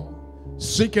call,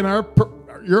 seeking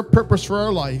your purpose for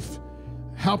our life.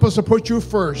 Help us to put you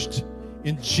first.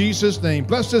 In Jesus' name.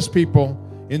 Bless this people.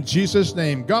 In Jesus'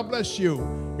 name. God bless you.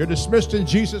 You're dismissed in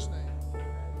Jesus' name.